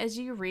time as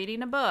you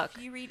reading a book.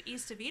 If you read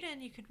East of Eden,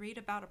 you could read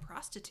about a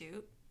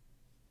prostitute.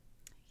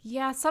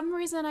 Yeah, some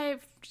reason I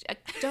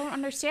don't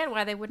understand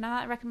why they would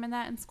not recommend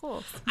that in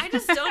schools. I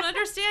just don't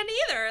understand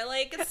either.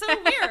 Like, it's so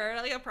weird.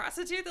 Like, a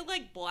prostitute that,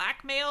 like,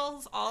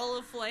 blackmails all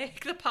of,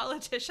 like, the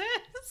politicians.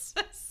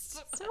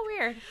 So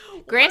weird.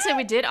 Granted,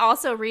 we did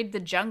also read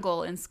The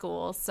Jungle in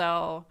school,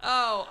 so...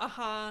 Oh,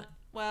 uh-huh.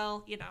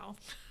 Well, you know.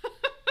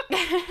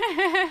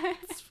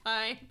 It's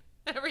fine.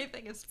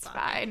 Everything is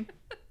fine.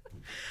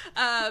 It's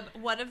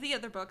fine. One of the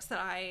other books that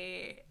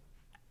I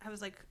was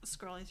like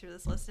scrolling through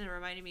this list and it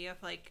reminded me of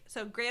like,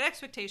 so Great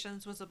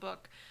Expectations was a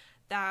book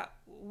that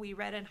we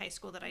read in high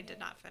school that I did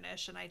not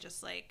finish, and I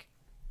just like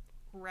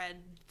read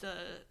the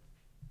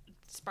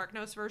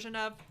SparkNotes version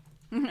of.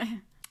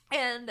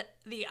 And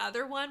the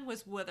other one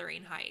was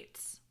Wuthering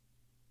Heights.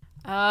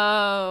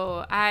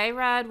 Oh, I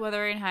read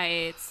Wuthering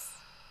Heights,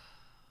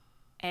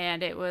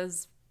 and it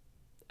was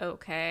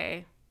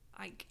okay.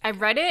 I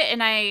read it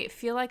and I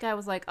feel like I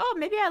was like, oh,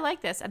 maybe I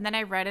like this. And then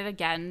I read it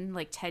again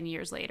like 10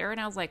 years later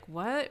and I was like,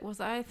 what was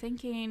I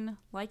thinking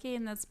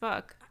liking this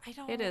book?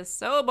 It is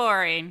so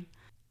boring.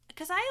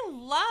 Because I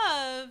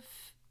love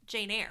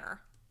Jane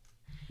Eyre.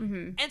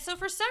 Mm-hmm. And so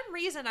for some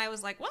reason I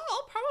was like, well,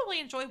 I'll probably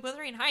enjoy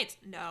Wuthering Heights.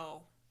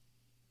 No.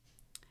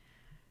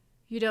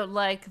 You don't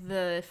like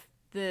the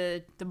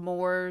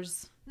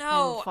moors?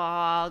 No. And the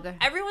fog.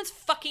 Everyone's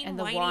fucking and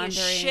the whiny wandering. as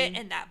shit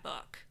in that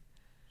book.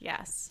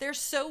 Yes. They're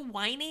so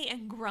whiny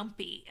and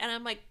grumpy. And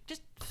I'm like,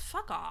 just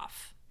fuck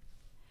off.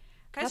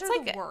 Guys That's are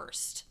like, the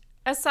worst.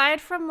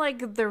 Aside from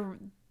like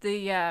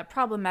the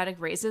problematic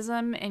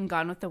racism in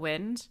Gone with the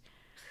Wind,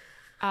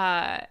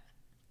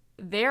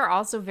 they're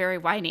also very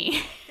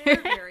whiny.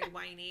 They're very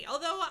whiny.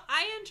 Although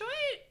I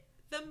enjoyed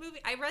the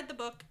movie. I read the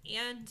book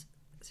and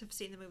have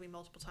seen the movie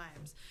multiple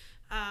times.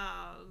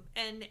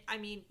 And I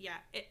mean, yeah,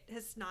 it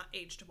has not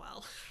aged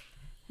well.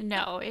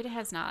 No, it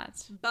has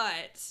not.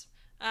 But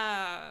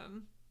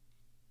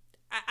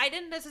I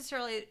didn't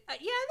necessarily, yeah,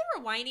 they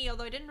were whiny,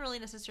 although I didn't really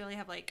necessarily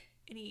have like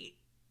any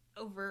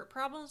overt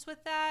problems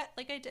with that.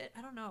 Like I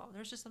don't know.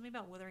 There's just something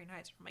about Wuthering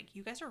Heights where I'm like,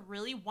 you guys are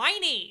really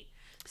whiny.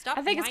 Stop.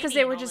 I think it's because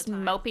they were just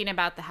moping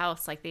about the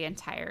house like the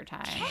entire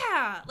time.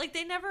 Yeah, like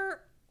they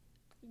never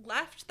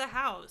left the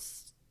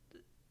house.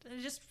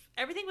 It just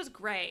everything was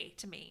gray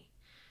to me.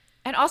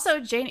 And also,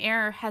 Jane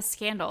Eyre has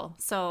scandal,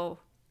 so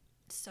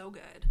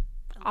good.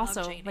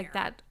 Also, like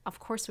that, of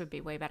course, would be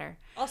way better.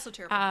 Also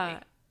terrible movie.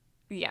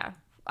 Yeah.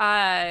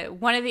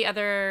 One of the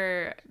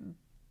other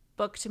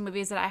book to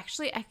movies that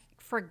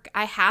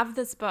I have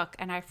this book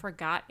and I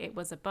forgot it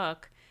was a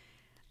book.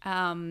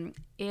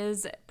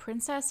 Is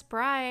Princess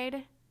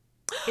Bride.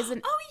 Is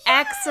an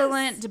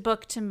excellent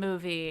book to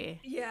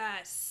movie.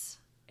 Yes.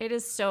 It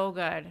is so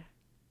good.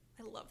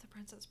 I love The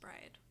Princess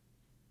Bride.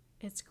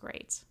 It's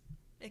great.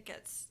 It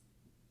gets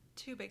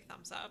 2 big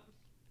thumbs up.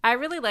 I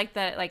really like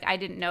that. Like, I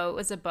didn't know it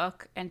was a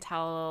book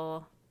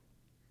until,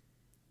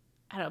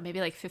 I don't know, maybe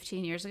like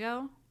 15 years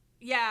ago.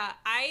 Yeah,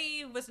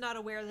 I was not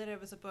aware that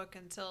it was a book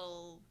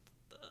until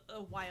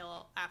a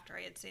while after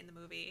I had seen the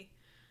movie.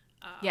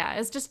 Yeah,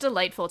 it's just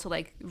delightful to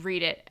like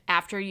read it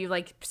after you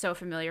like so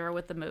familiar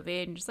with the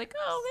movie and just like,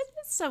 oh,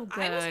 it's so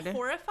good. I was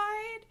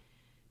horrified.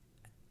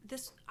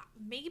 This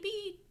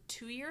maybe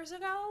 2 years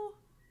ago,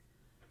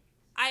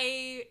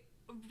 I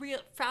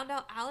found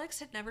out Alex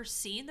had never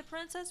seen The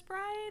Princess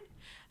Bride,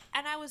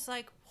 and I was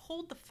like,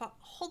 hold the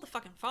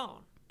fucking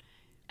phone.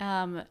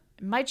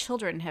 My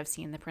children have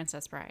seen The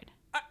Princess Bride.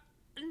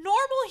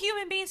 Normal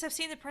human beings have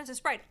seen The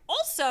Princess Bride.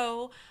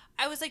 Also,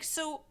 I was like,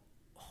 so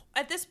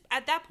at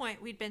that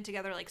point we'd been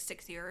together like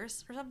 6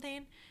 years or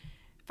something,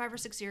 5 or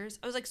 6 years.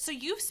 I was like, so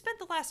you've spent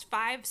the last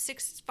 5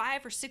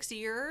 or 6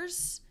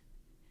 years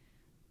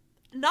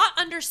not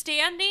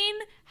understanding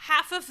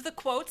half of the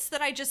quotes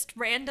that I just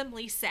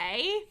randomly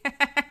say?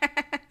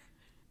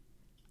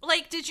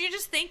 Like, did you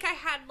just think I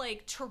had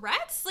like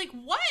Tourette's? Like,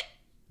 what?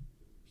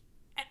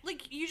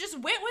 Like, you just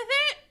went with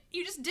it?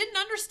 You just didn't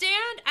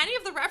understand any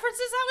of the references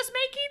I was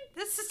making?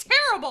 This is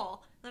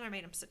terrible. Then I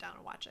made him sit down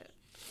and watch it.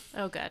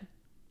 Oh, good.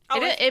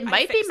 It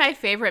might be my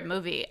favorite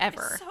movie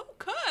ever. It's so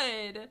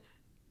good.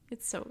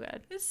 It's so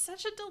good. It's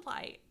such a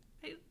delight.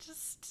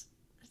 It's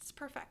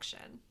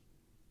perfection.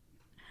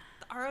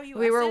 The ROUSs,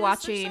 we were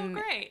watching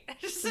they're so great.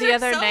 The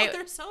other night.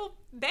 They're so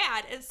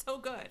bad and so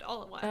good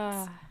all at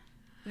once.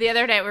 The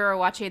other night we were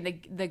watching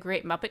the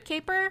Great Muppet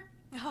Caper,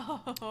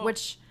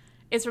 which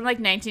is from like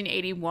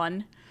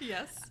 1981.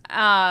 Yes.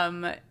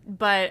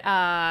 But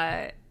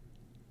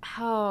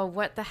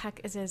what the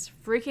heck is his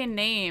freaking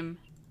name?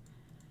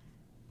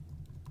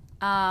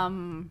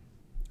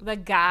 The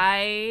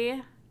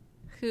guy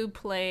who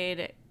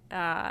played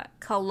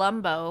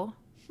Columbo.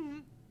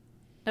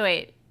 No,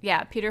 wait.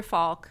 Yeah, Peter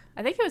Falk.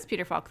 I think it was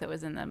Peter Falk that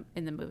was in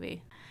the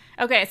movie.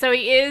 Okay, so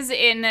he is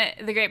in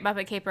The Great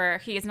Muppet Caper.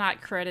 He is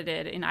not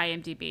credited in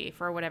IMDb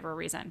for whatever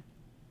reason.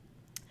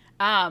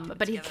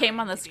 But he came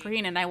on the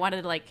screen, and I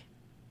wanted to like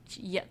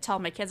tell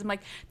my kids, I'm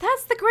like,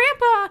 that's the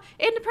grandpa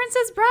in The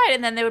Princess Bride,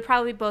 and then they would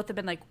probably both have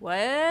been like,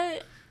 what?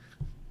 And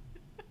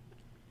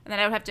then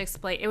I would have to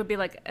explain. It would be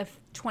like a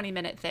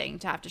 20-minute thing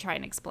to have to try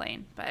and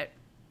explain, but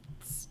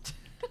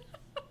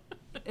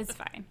It's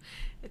fine.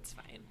 It's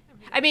fine.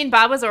 I mean,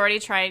 Bob was already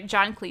trying.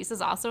 John Cleese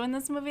is also in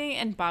this movie,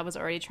 and Bob was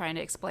already trying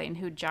to explain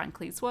who John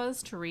Cleese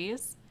was to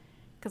Reese,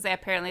 because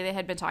apparently they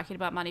had been talking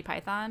about Monty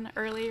Python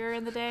earlier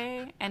in the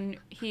day, and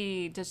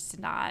he just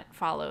did not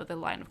follow the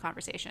line of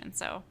conversation.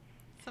 So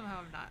somehow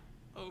I'm not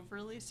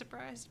overly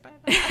surprised by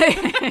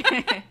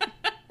that.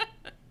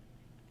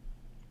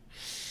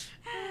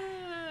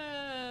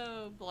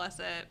 Oh, bless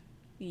it.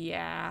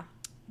 Yeah.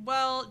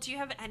 Well, do you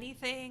have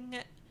anything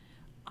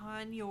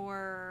on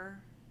your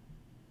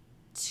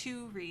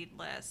to-read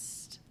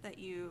list that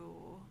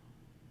you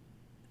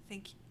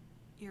think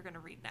you're going to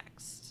read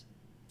next?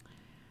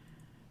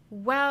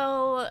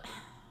 Well,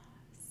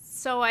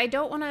 so I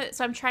don't want to...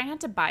 So I'm trying not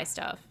to buy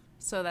stuff.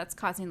 So that's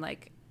causing,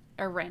 like,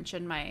 a wrench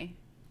in my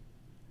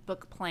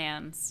book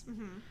plans.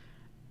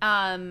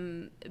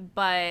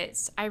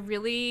 But I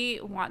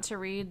really want to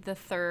read the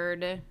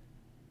third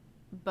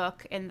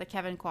book in the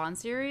Kevin Kwan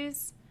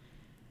series,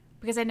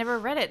 because I never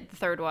read it, the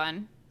third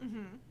one.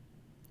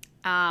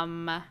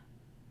 And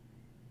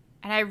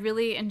I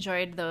really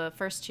enjoyed the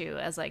first two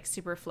as, like,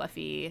 super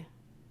fluffy,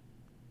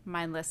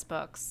 mindless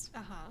books.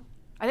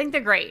 I think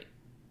they're great.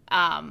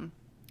 So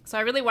I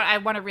really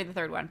want to read the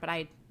third one, but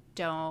I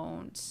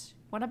don't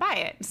want to buy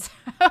it. So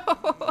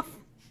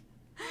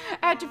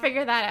I have to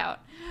figure that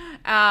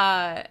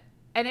out.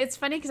 And it's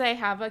funny because I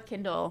have a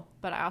Kindle,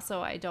 but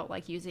I don't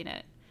like using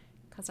it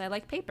because I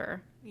like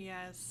paper.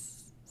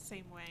 Yes,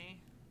 same way.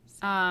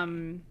 So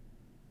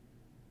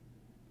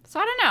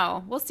I don't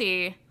know. We'll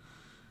see.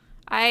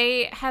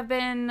 I have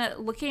been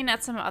looking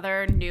at some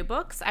other new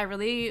books.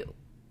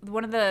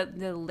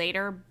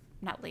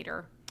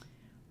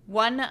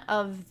 One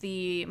of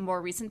the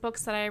more recent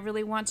books that I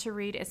really want to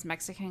read is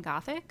Mexican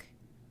Gothic.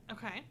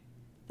 Okay.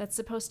 That's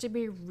supposed to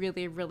be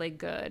really, really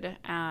good.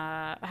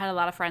 I had a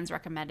lot of friends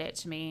recommend it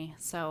to me,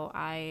 so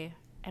I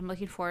am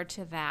looking forward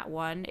to that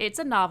one. It's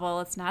a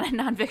novel. It's not a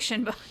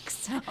nonfiction book,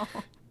 so...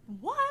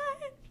 What?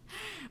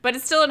 But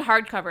it's still in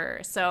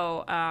hardcover,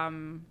 so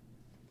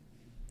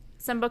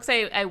some books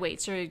I wait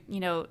to,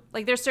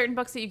 like there's certain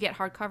books that you get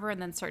hardcover,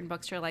 and then certain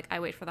books you're like, I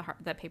wait for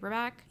the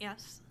paperback.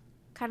 Yes.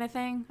 Kind of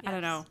thing. Yes. I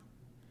don't know.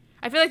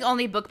 I feel like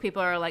only book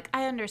people are like,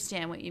 I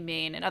understand what you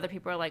mean, and other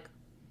people are like,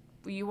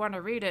 you want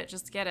to read it,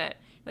 just get it.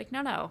 Like,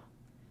 no.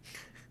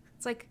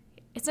 It's like,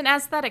 it's an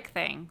aesthetic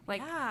thing.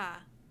 Like, yeah.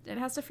 It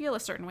has to feel a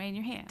certain way in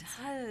your hands. It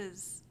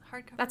does.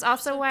 Hardcover. That's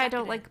also why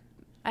decadent.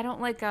 I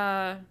don't like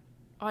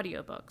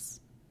audiobooks.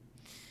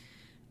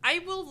 I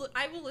will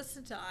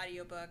listen to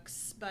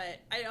audiobooks,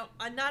 but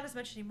I'm not as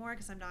much anymore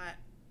because I'm not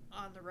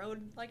on the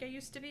road like I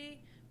used to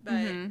be. But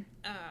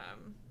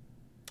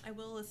I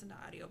will listen to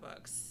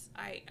audiobooks.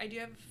 I do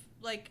have,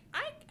 like,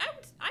 I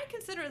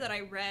consider that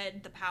I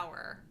read The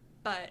Power,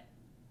 but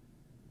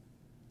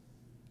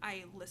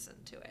I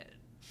listened to it.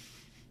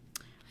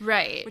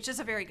 Right. Which is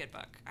a very good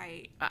book.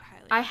 I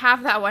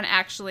have that one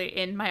actually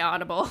in my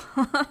Audible.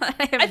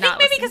 I think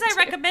maybe because I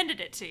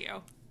recommended it to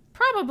you.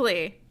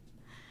 Probably.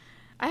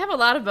 I have a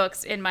lot of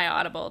books in my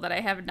Audible that I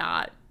have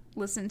not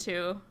listened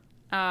to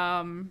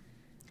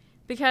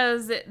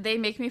because they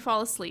make me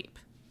fall asleep.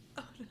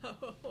 Oh,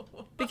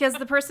 no. Because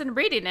the person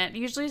reading it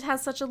usually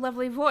has such a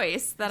lovely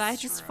voice that I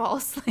just fall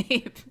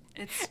asleep.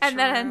 It's and true.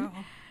 then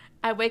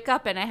I wake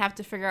up and I have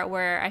to figure out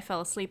where I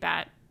fell asleep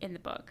at in the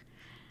book.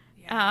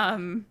 Yeah.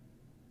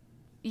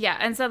 Yeah,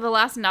 and so the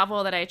last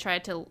novel that I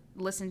tried to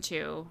listen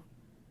to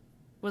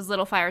was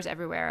Little Fires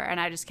Everywhere, and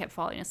I just kept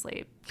falling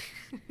asleep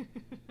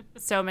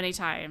so many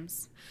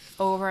times,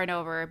 over and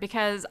over,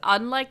 because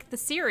unlike the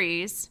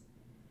series,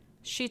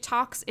 she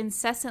talks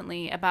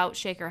incessantly about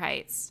Shaker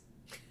Heights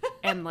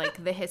and,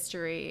 like, the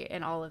history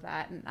and all of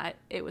that, and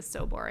it was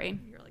so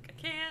boring. You're like,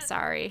 I can't.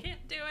 Sorry. I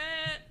can't do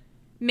it.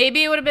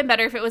 Maybe it would have been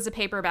better if it was a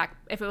paperback,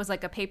 if it was,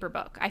 like, a paper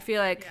book. I feel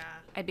like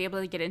I'd be able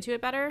to get into it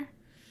better.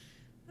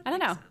 I don't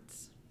know.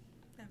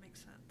 That makes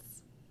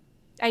sense.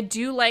 I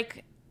do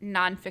like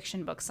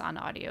nonfiction books on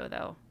audio,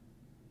 though.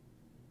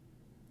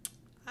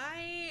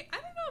 I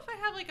don't know if I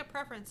have, like, a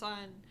preference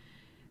on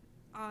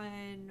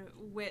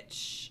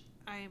which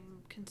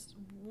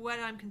what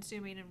I'm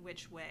consuming in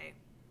which way.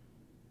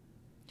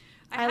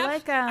 I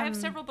have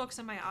several books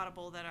in my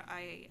Audible that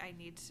I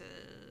need to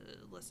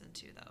listen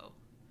to, though.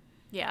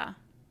 Yeah.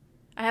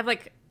 I have,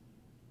 like,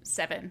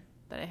 7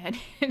 that I had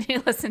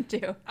to listen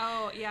to.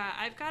 Oh, yeah.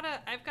 I've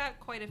got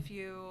quite a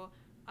few.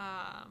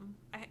 I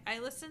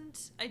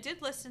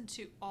did listen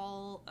to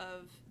all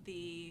of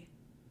the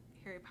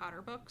Harry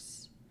Potter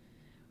books,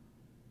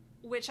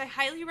 which I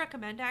highly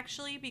recommend,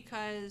 actually,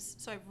 because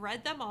I've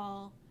read them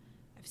all.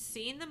 I've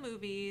seen the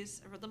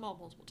movies. I've read them all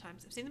multiple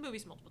times. I've seen the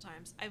movies multiple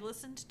times. I've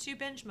listened to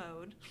Binge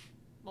Mode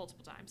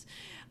multiple times.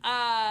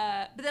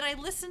 But then I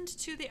listened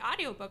to the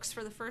audiobooks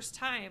for the first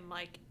time,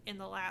 like, in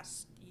the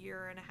last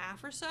year and a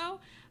half or so.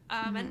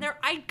 And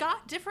I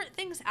got different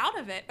things out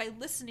of it by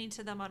listening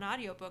to them on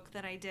audiobook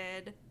than I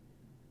did,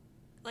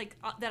 like,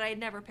 that I had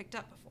never picked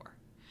up before.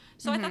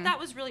 So I thought that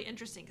was really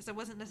interesting because I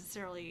wasn't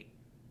necessarily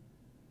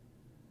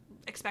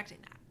expecting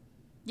that.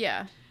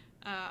 Yeah.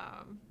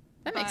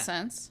 That makes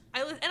sense.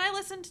 I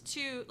listened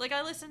to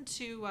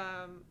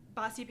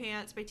Bossy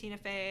Pants by Tina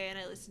Fey, and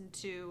I listened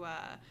to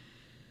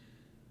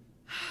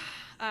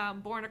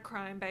Born a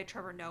Crime by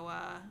Trevor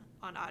Noah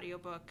on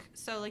audiobook.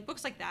 So like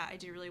books like that I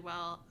do really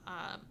well.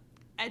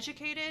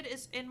 Educated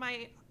is in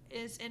my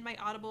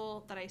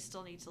Audible that I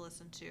still need to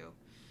listen to.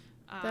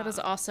 That is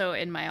also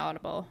in my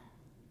Audible.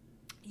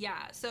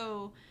 Yeah,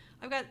 so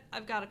I've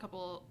got a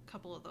couple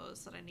of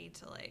those that I need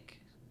to like.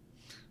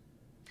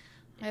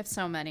 I have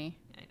so many.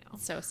 I know.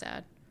 It's so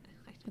sad.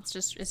 It's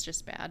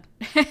just bad.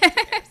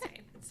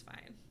 It's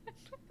fine.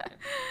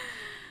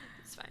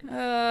 It's fine.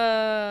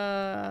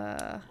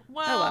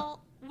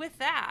 Well, with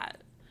that,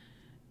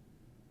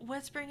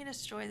 what's bringing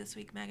us joy this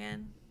week,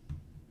 Megan?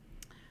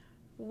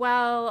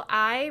 Well,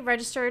 I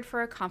registered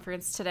for a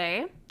conference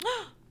today.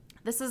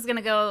 It's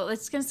gonna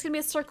be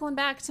a circling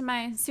back to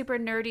my super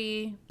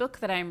nerdy book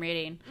that I'm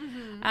reading.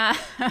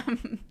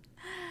 Mm-hmm.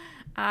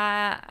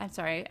 I'm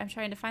sorry. I'm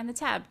trying to find the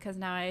tab because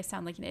now I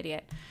sound like an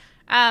idiot.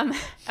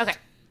 Okay.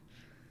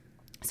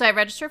 So I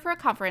registered for a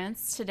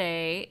conference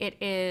today.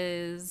 It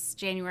is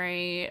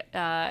January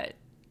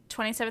 27th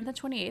and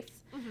 28th.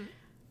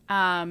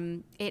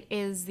 Mm-hmm. It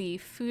is the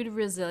Food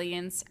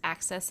Resilience,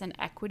 Access, and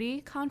Equity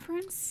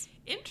Conference.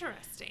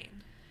 Interesting.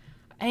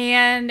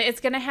 And it's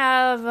going to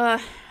have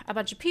a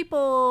bunch of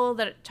people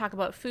that talk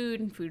about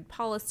food and food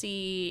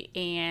policy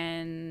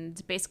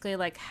and basically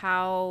like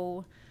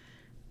how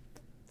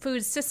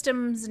food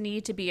systems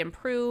need to be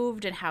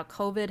improved and how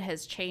COVID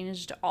has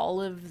changed all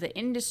of the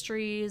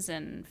industries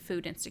and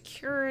food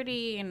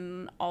insecurity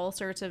and all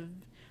sorts of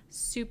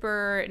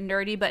super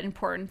nerdy but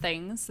important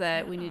things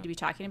that we need to be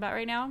talking about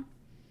right now.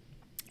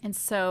 And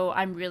so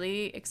I'm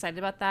really excited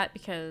about that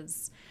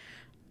because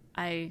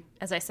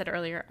as I said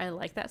earlier, I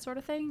like that sort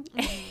of thing.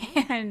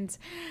 Mm-hmm. And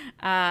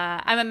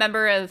I'm a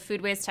member of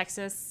Foodways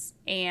Texas,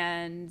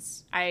 and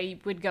I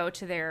would go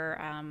to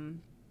their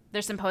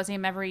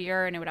symposium every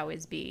year, and it would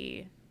always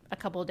be a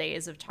couple of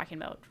days of talking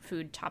about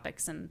food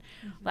topics. And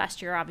mm-hmm.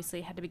 last year,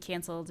 obviously, had to be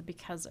canceled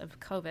because of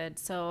COVID.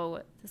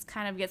 So this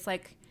kind of gets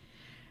like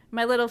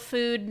my little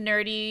food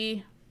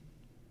nerdy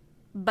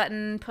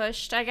button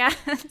pushed, I guess.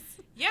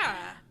 Yeah.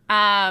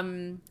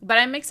 But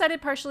I'm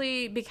excited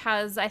partially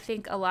because I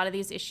think a lot of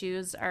these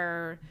issues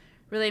are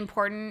really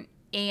important.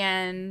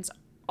 And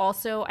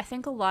also, I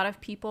think a lot of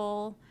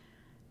people,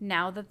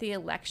 now that the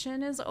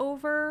election is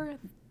over,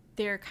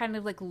 they're kind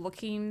of like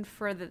looking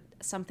for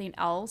something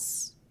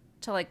else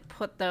to like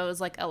put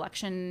those like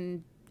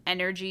election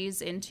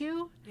energies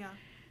into. Yeah.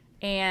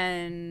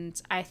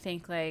 And I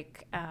think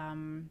like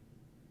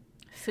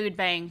food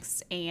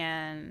banks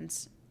and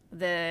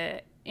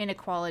the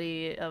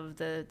inequality of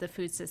the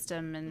food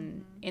system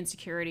and mm-hmm.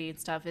 insecurity and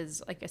stuff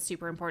is like a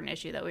super important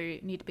issue that we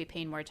need to be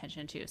paying more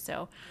attention to.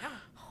 So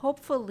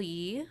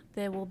hopefully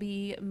there will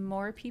be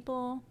more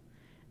people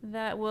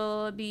that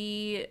will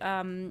be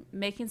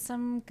making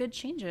some good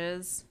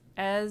changes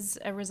as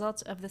a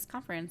result of this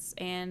conference.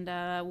 And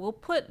we'll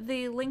put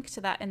the link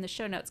to that in the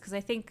show notes because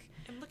I think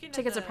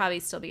tickets will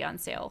probably still be on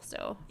sale.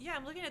 So yeah,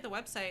 I'm looking at the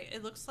website.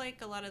 It looks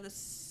like a lot of the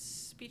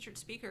featured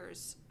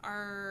speakers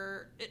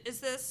are... Is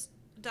this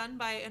done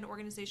by an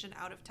organization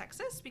out of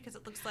Texas? Because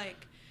it looks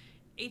like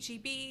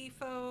HEB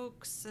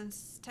folks and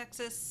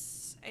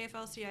Texas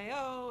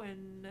AFL-CIO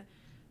and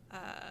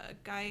a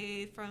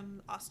guy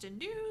from Austin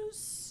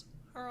News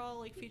are all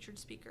like featured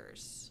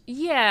speakers.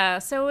 Yeah,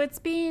 so it's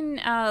being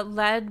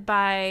led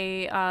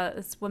by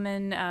this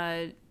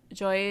woman,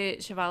 Joy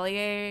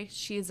Chevalier.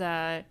 She's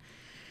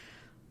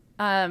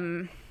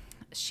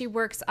she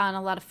works on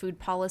a lot of food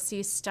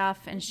policy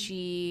stuff, and mm-hmm.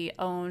 she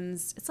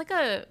owns...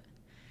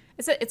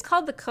 It's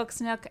called the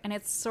Cook's Nook, and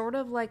it's sort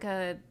of like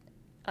an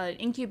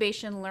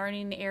incubation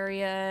learning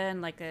area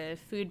and like a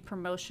food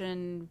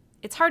promotion.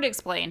 It's hard to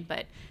explain,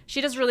 but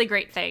she does really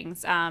great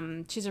things.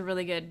 She's a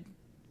really good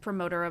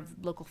promoter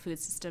of local food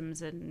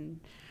systems and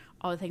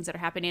all the things that are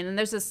happening. And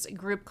there's this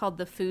group called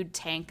the Food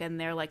Tank, and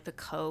they're like the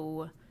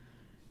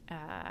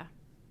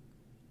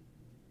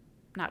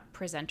not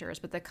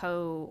presenters, but the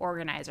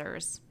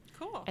co-organizers.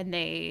 Cool. And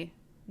they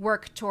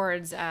work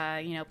towards,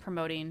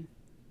 promoting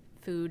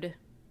food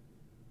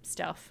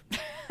stuff.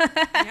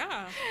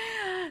 Yeah.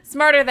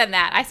 Smarter than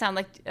that. I sound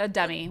like a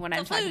dummy when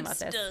I'm talking about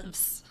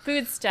this.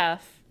 Food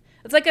stuff.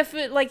 It's like a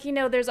food, like,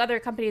 there's other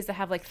companies that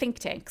have like think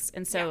tanks.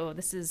 And so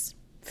this is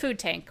Food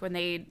Tank when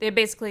they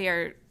basically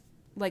are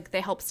like,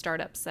 they help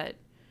startups that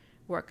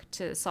work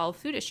to solve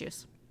food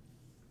issues.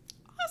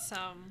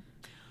 Awesome.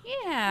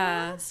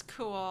 Yeah. Well, that's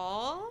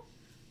cool.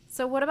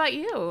 So what about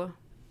you?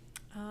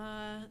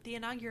 The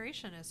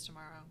inauguration is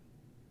tomorrow.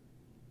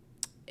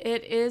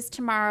 It is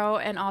tomorrow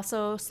and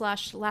also /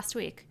 last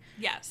week.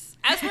 Yes.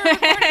 As we're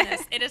recording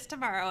this, it is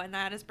tomorrow, and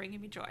that is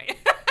bringing me joy.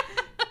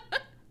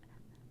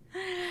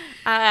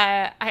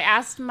 I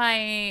asked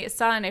my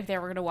son if they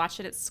were going to watch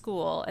it at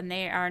school, and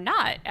they are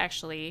not,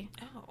 actually.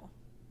 Oh.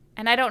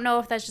 And I don't know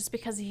if that's just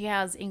because he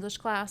has English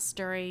class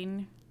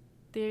during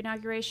the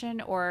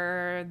inauguration,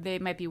 or they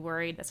might be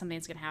worried that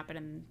something's going to happen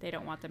and they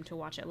don't want them to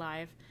watch it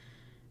live.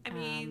 I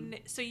mean,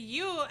 so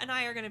you and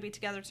I are going to be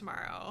together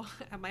tomorrow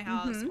at my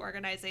house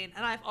organizing,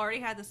 and I've already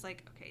had this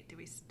like, okay, do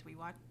we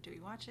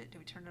watch it? Do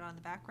we turn it on in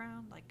the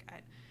background? Like,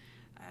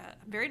 I'm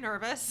very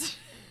nervous,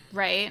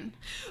 Right.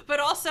 but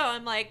also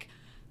I'm like,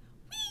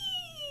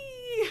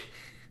 wee!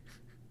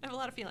 I have a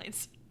lot of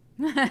feelings.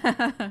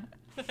 I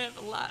have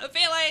a lot of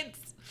feelings.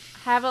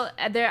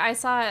 I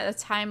saw a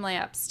time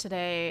lapse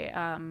today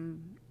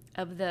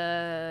of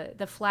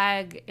the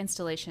flag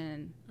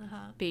installation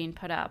being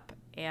put up,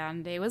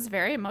 and it was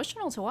very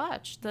emotional to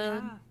watch.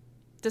 The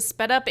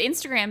sped up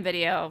Instagram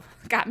video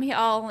got me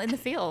all in the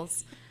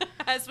feels.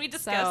 As we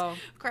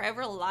discussed, cry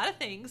over a lot of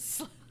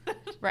things.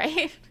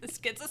 Right? This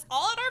gets us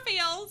all in our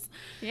feels.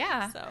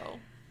 Yeah. So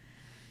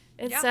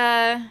it's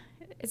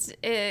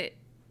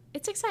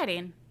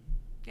exciting.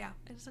 Yeah,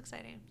 it is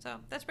exciting. So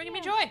that's bringing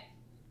me joy.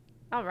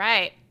 All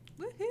right.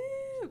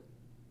 Woohoo!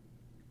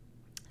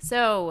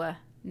 So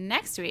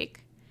next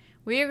week,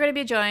 we are going to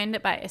be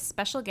joined by a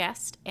special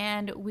guest,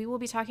 and we will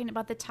be talking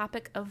about the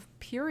topic of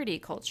purity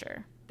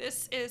culture.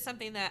 This is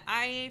something that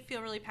I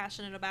feel really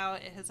passionate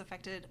about. It has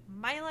affected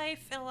my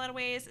life in a lot of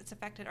ways. It's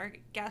affected our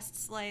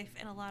guest's life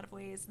in a lot of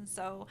ways. And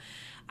so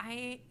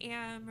I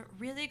am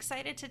really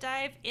excited to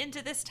dive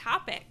into this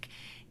topic.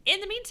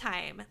 In the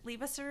meantime,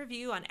 leave us a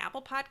review on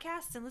Apple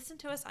Podcasts and listen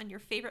to us on your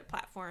favorite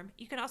platform.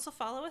 You can also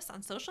follow us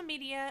on social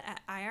media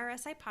at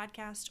IRSI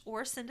Podcast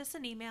or send us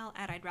an email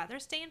at I'd rather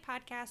stay in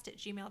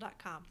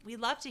podcast@gmail.com. We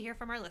love to hear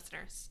from our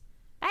listeners.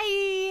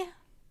 Bye.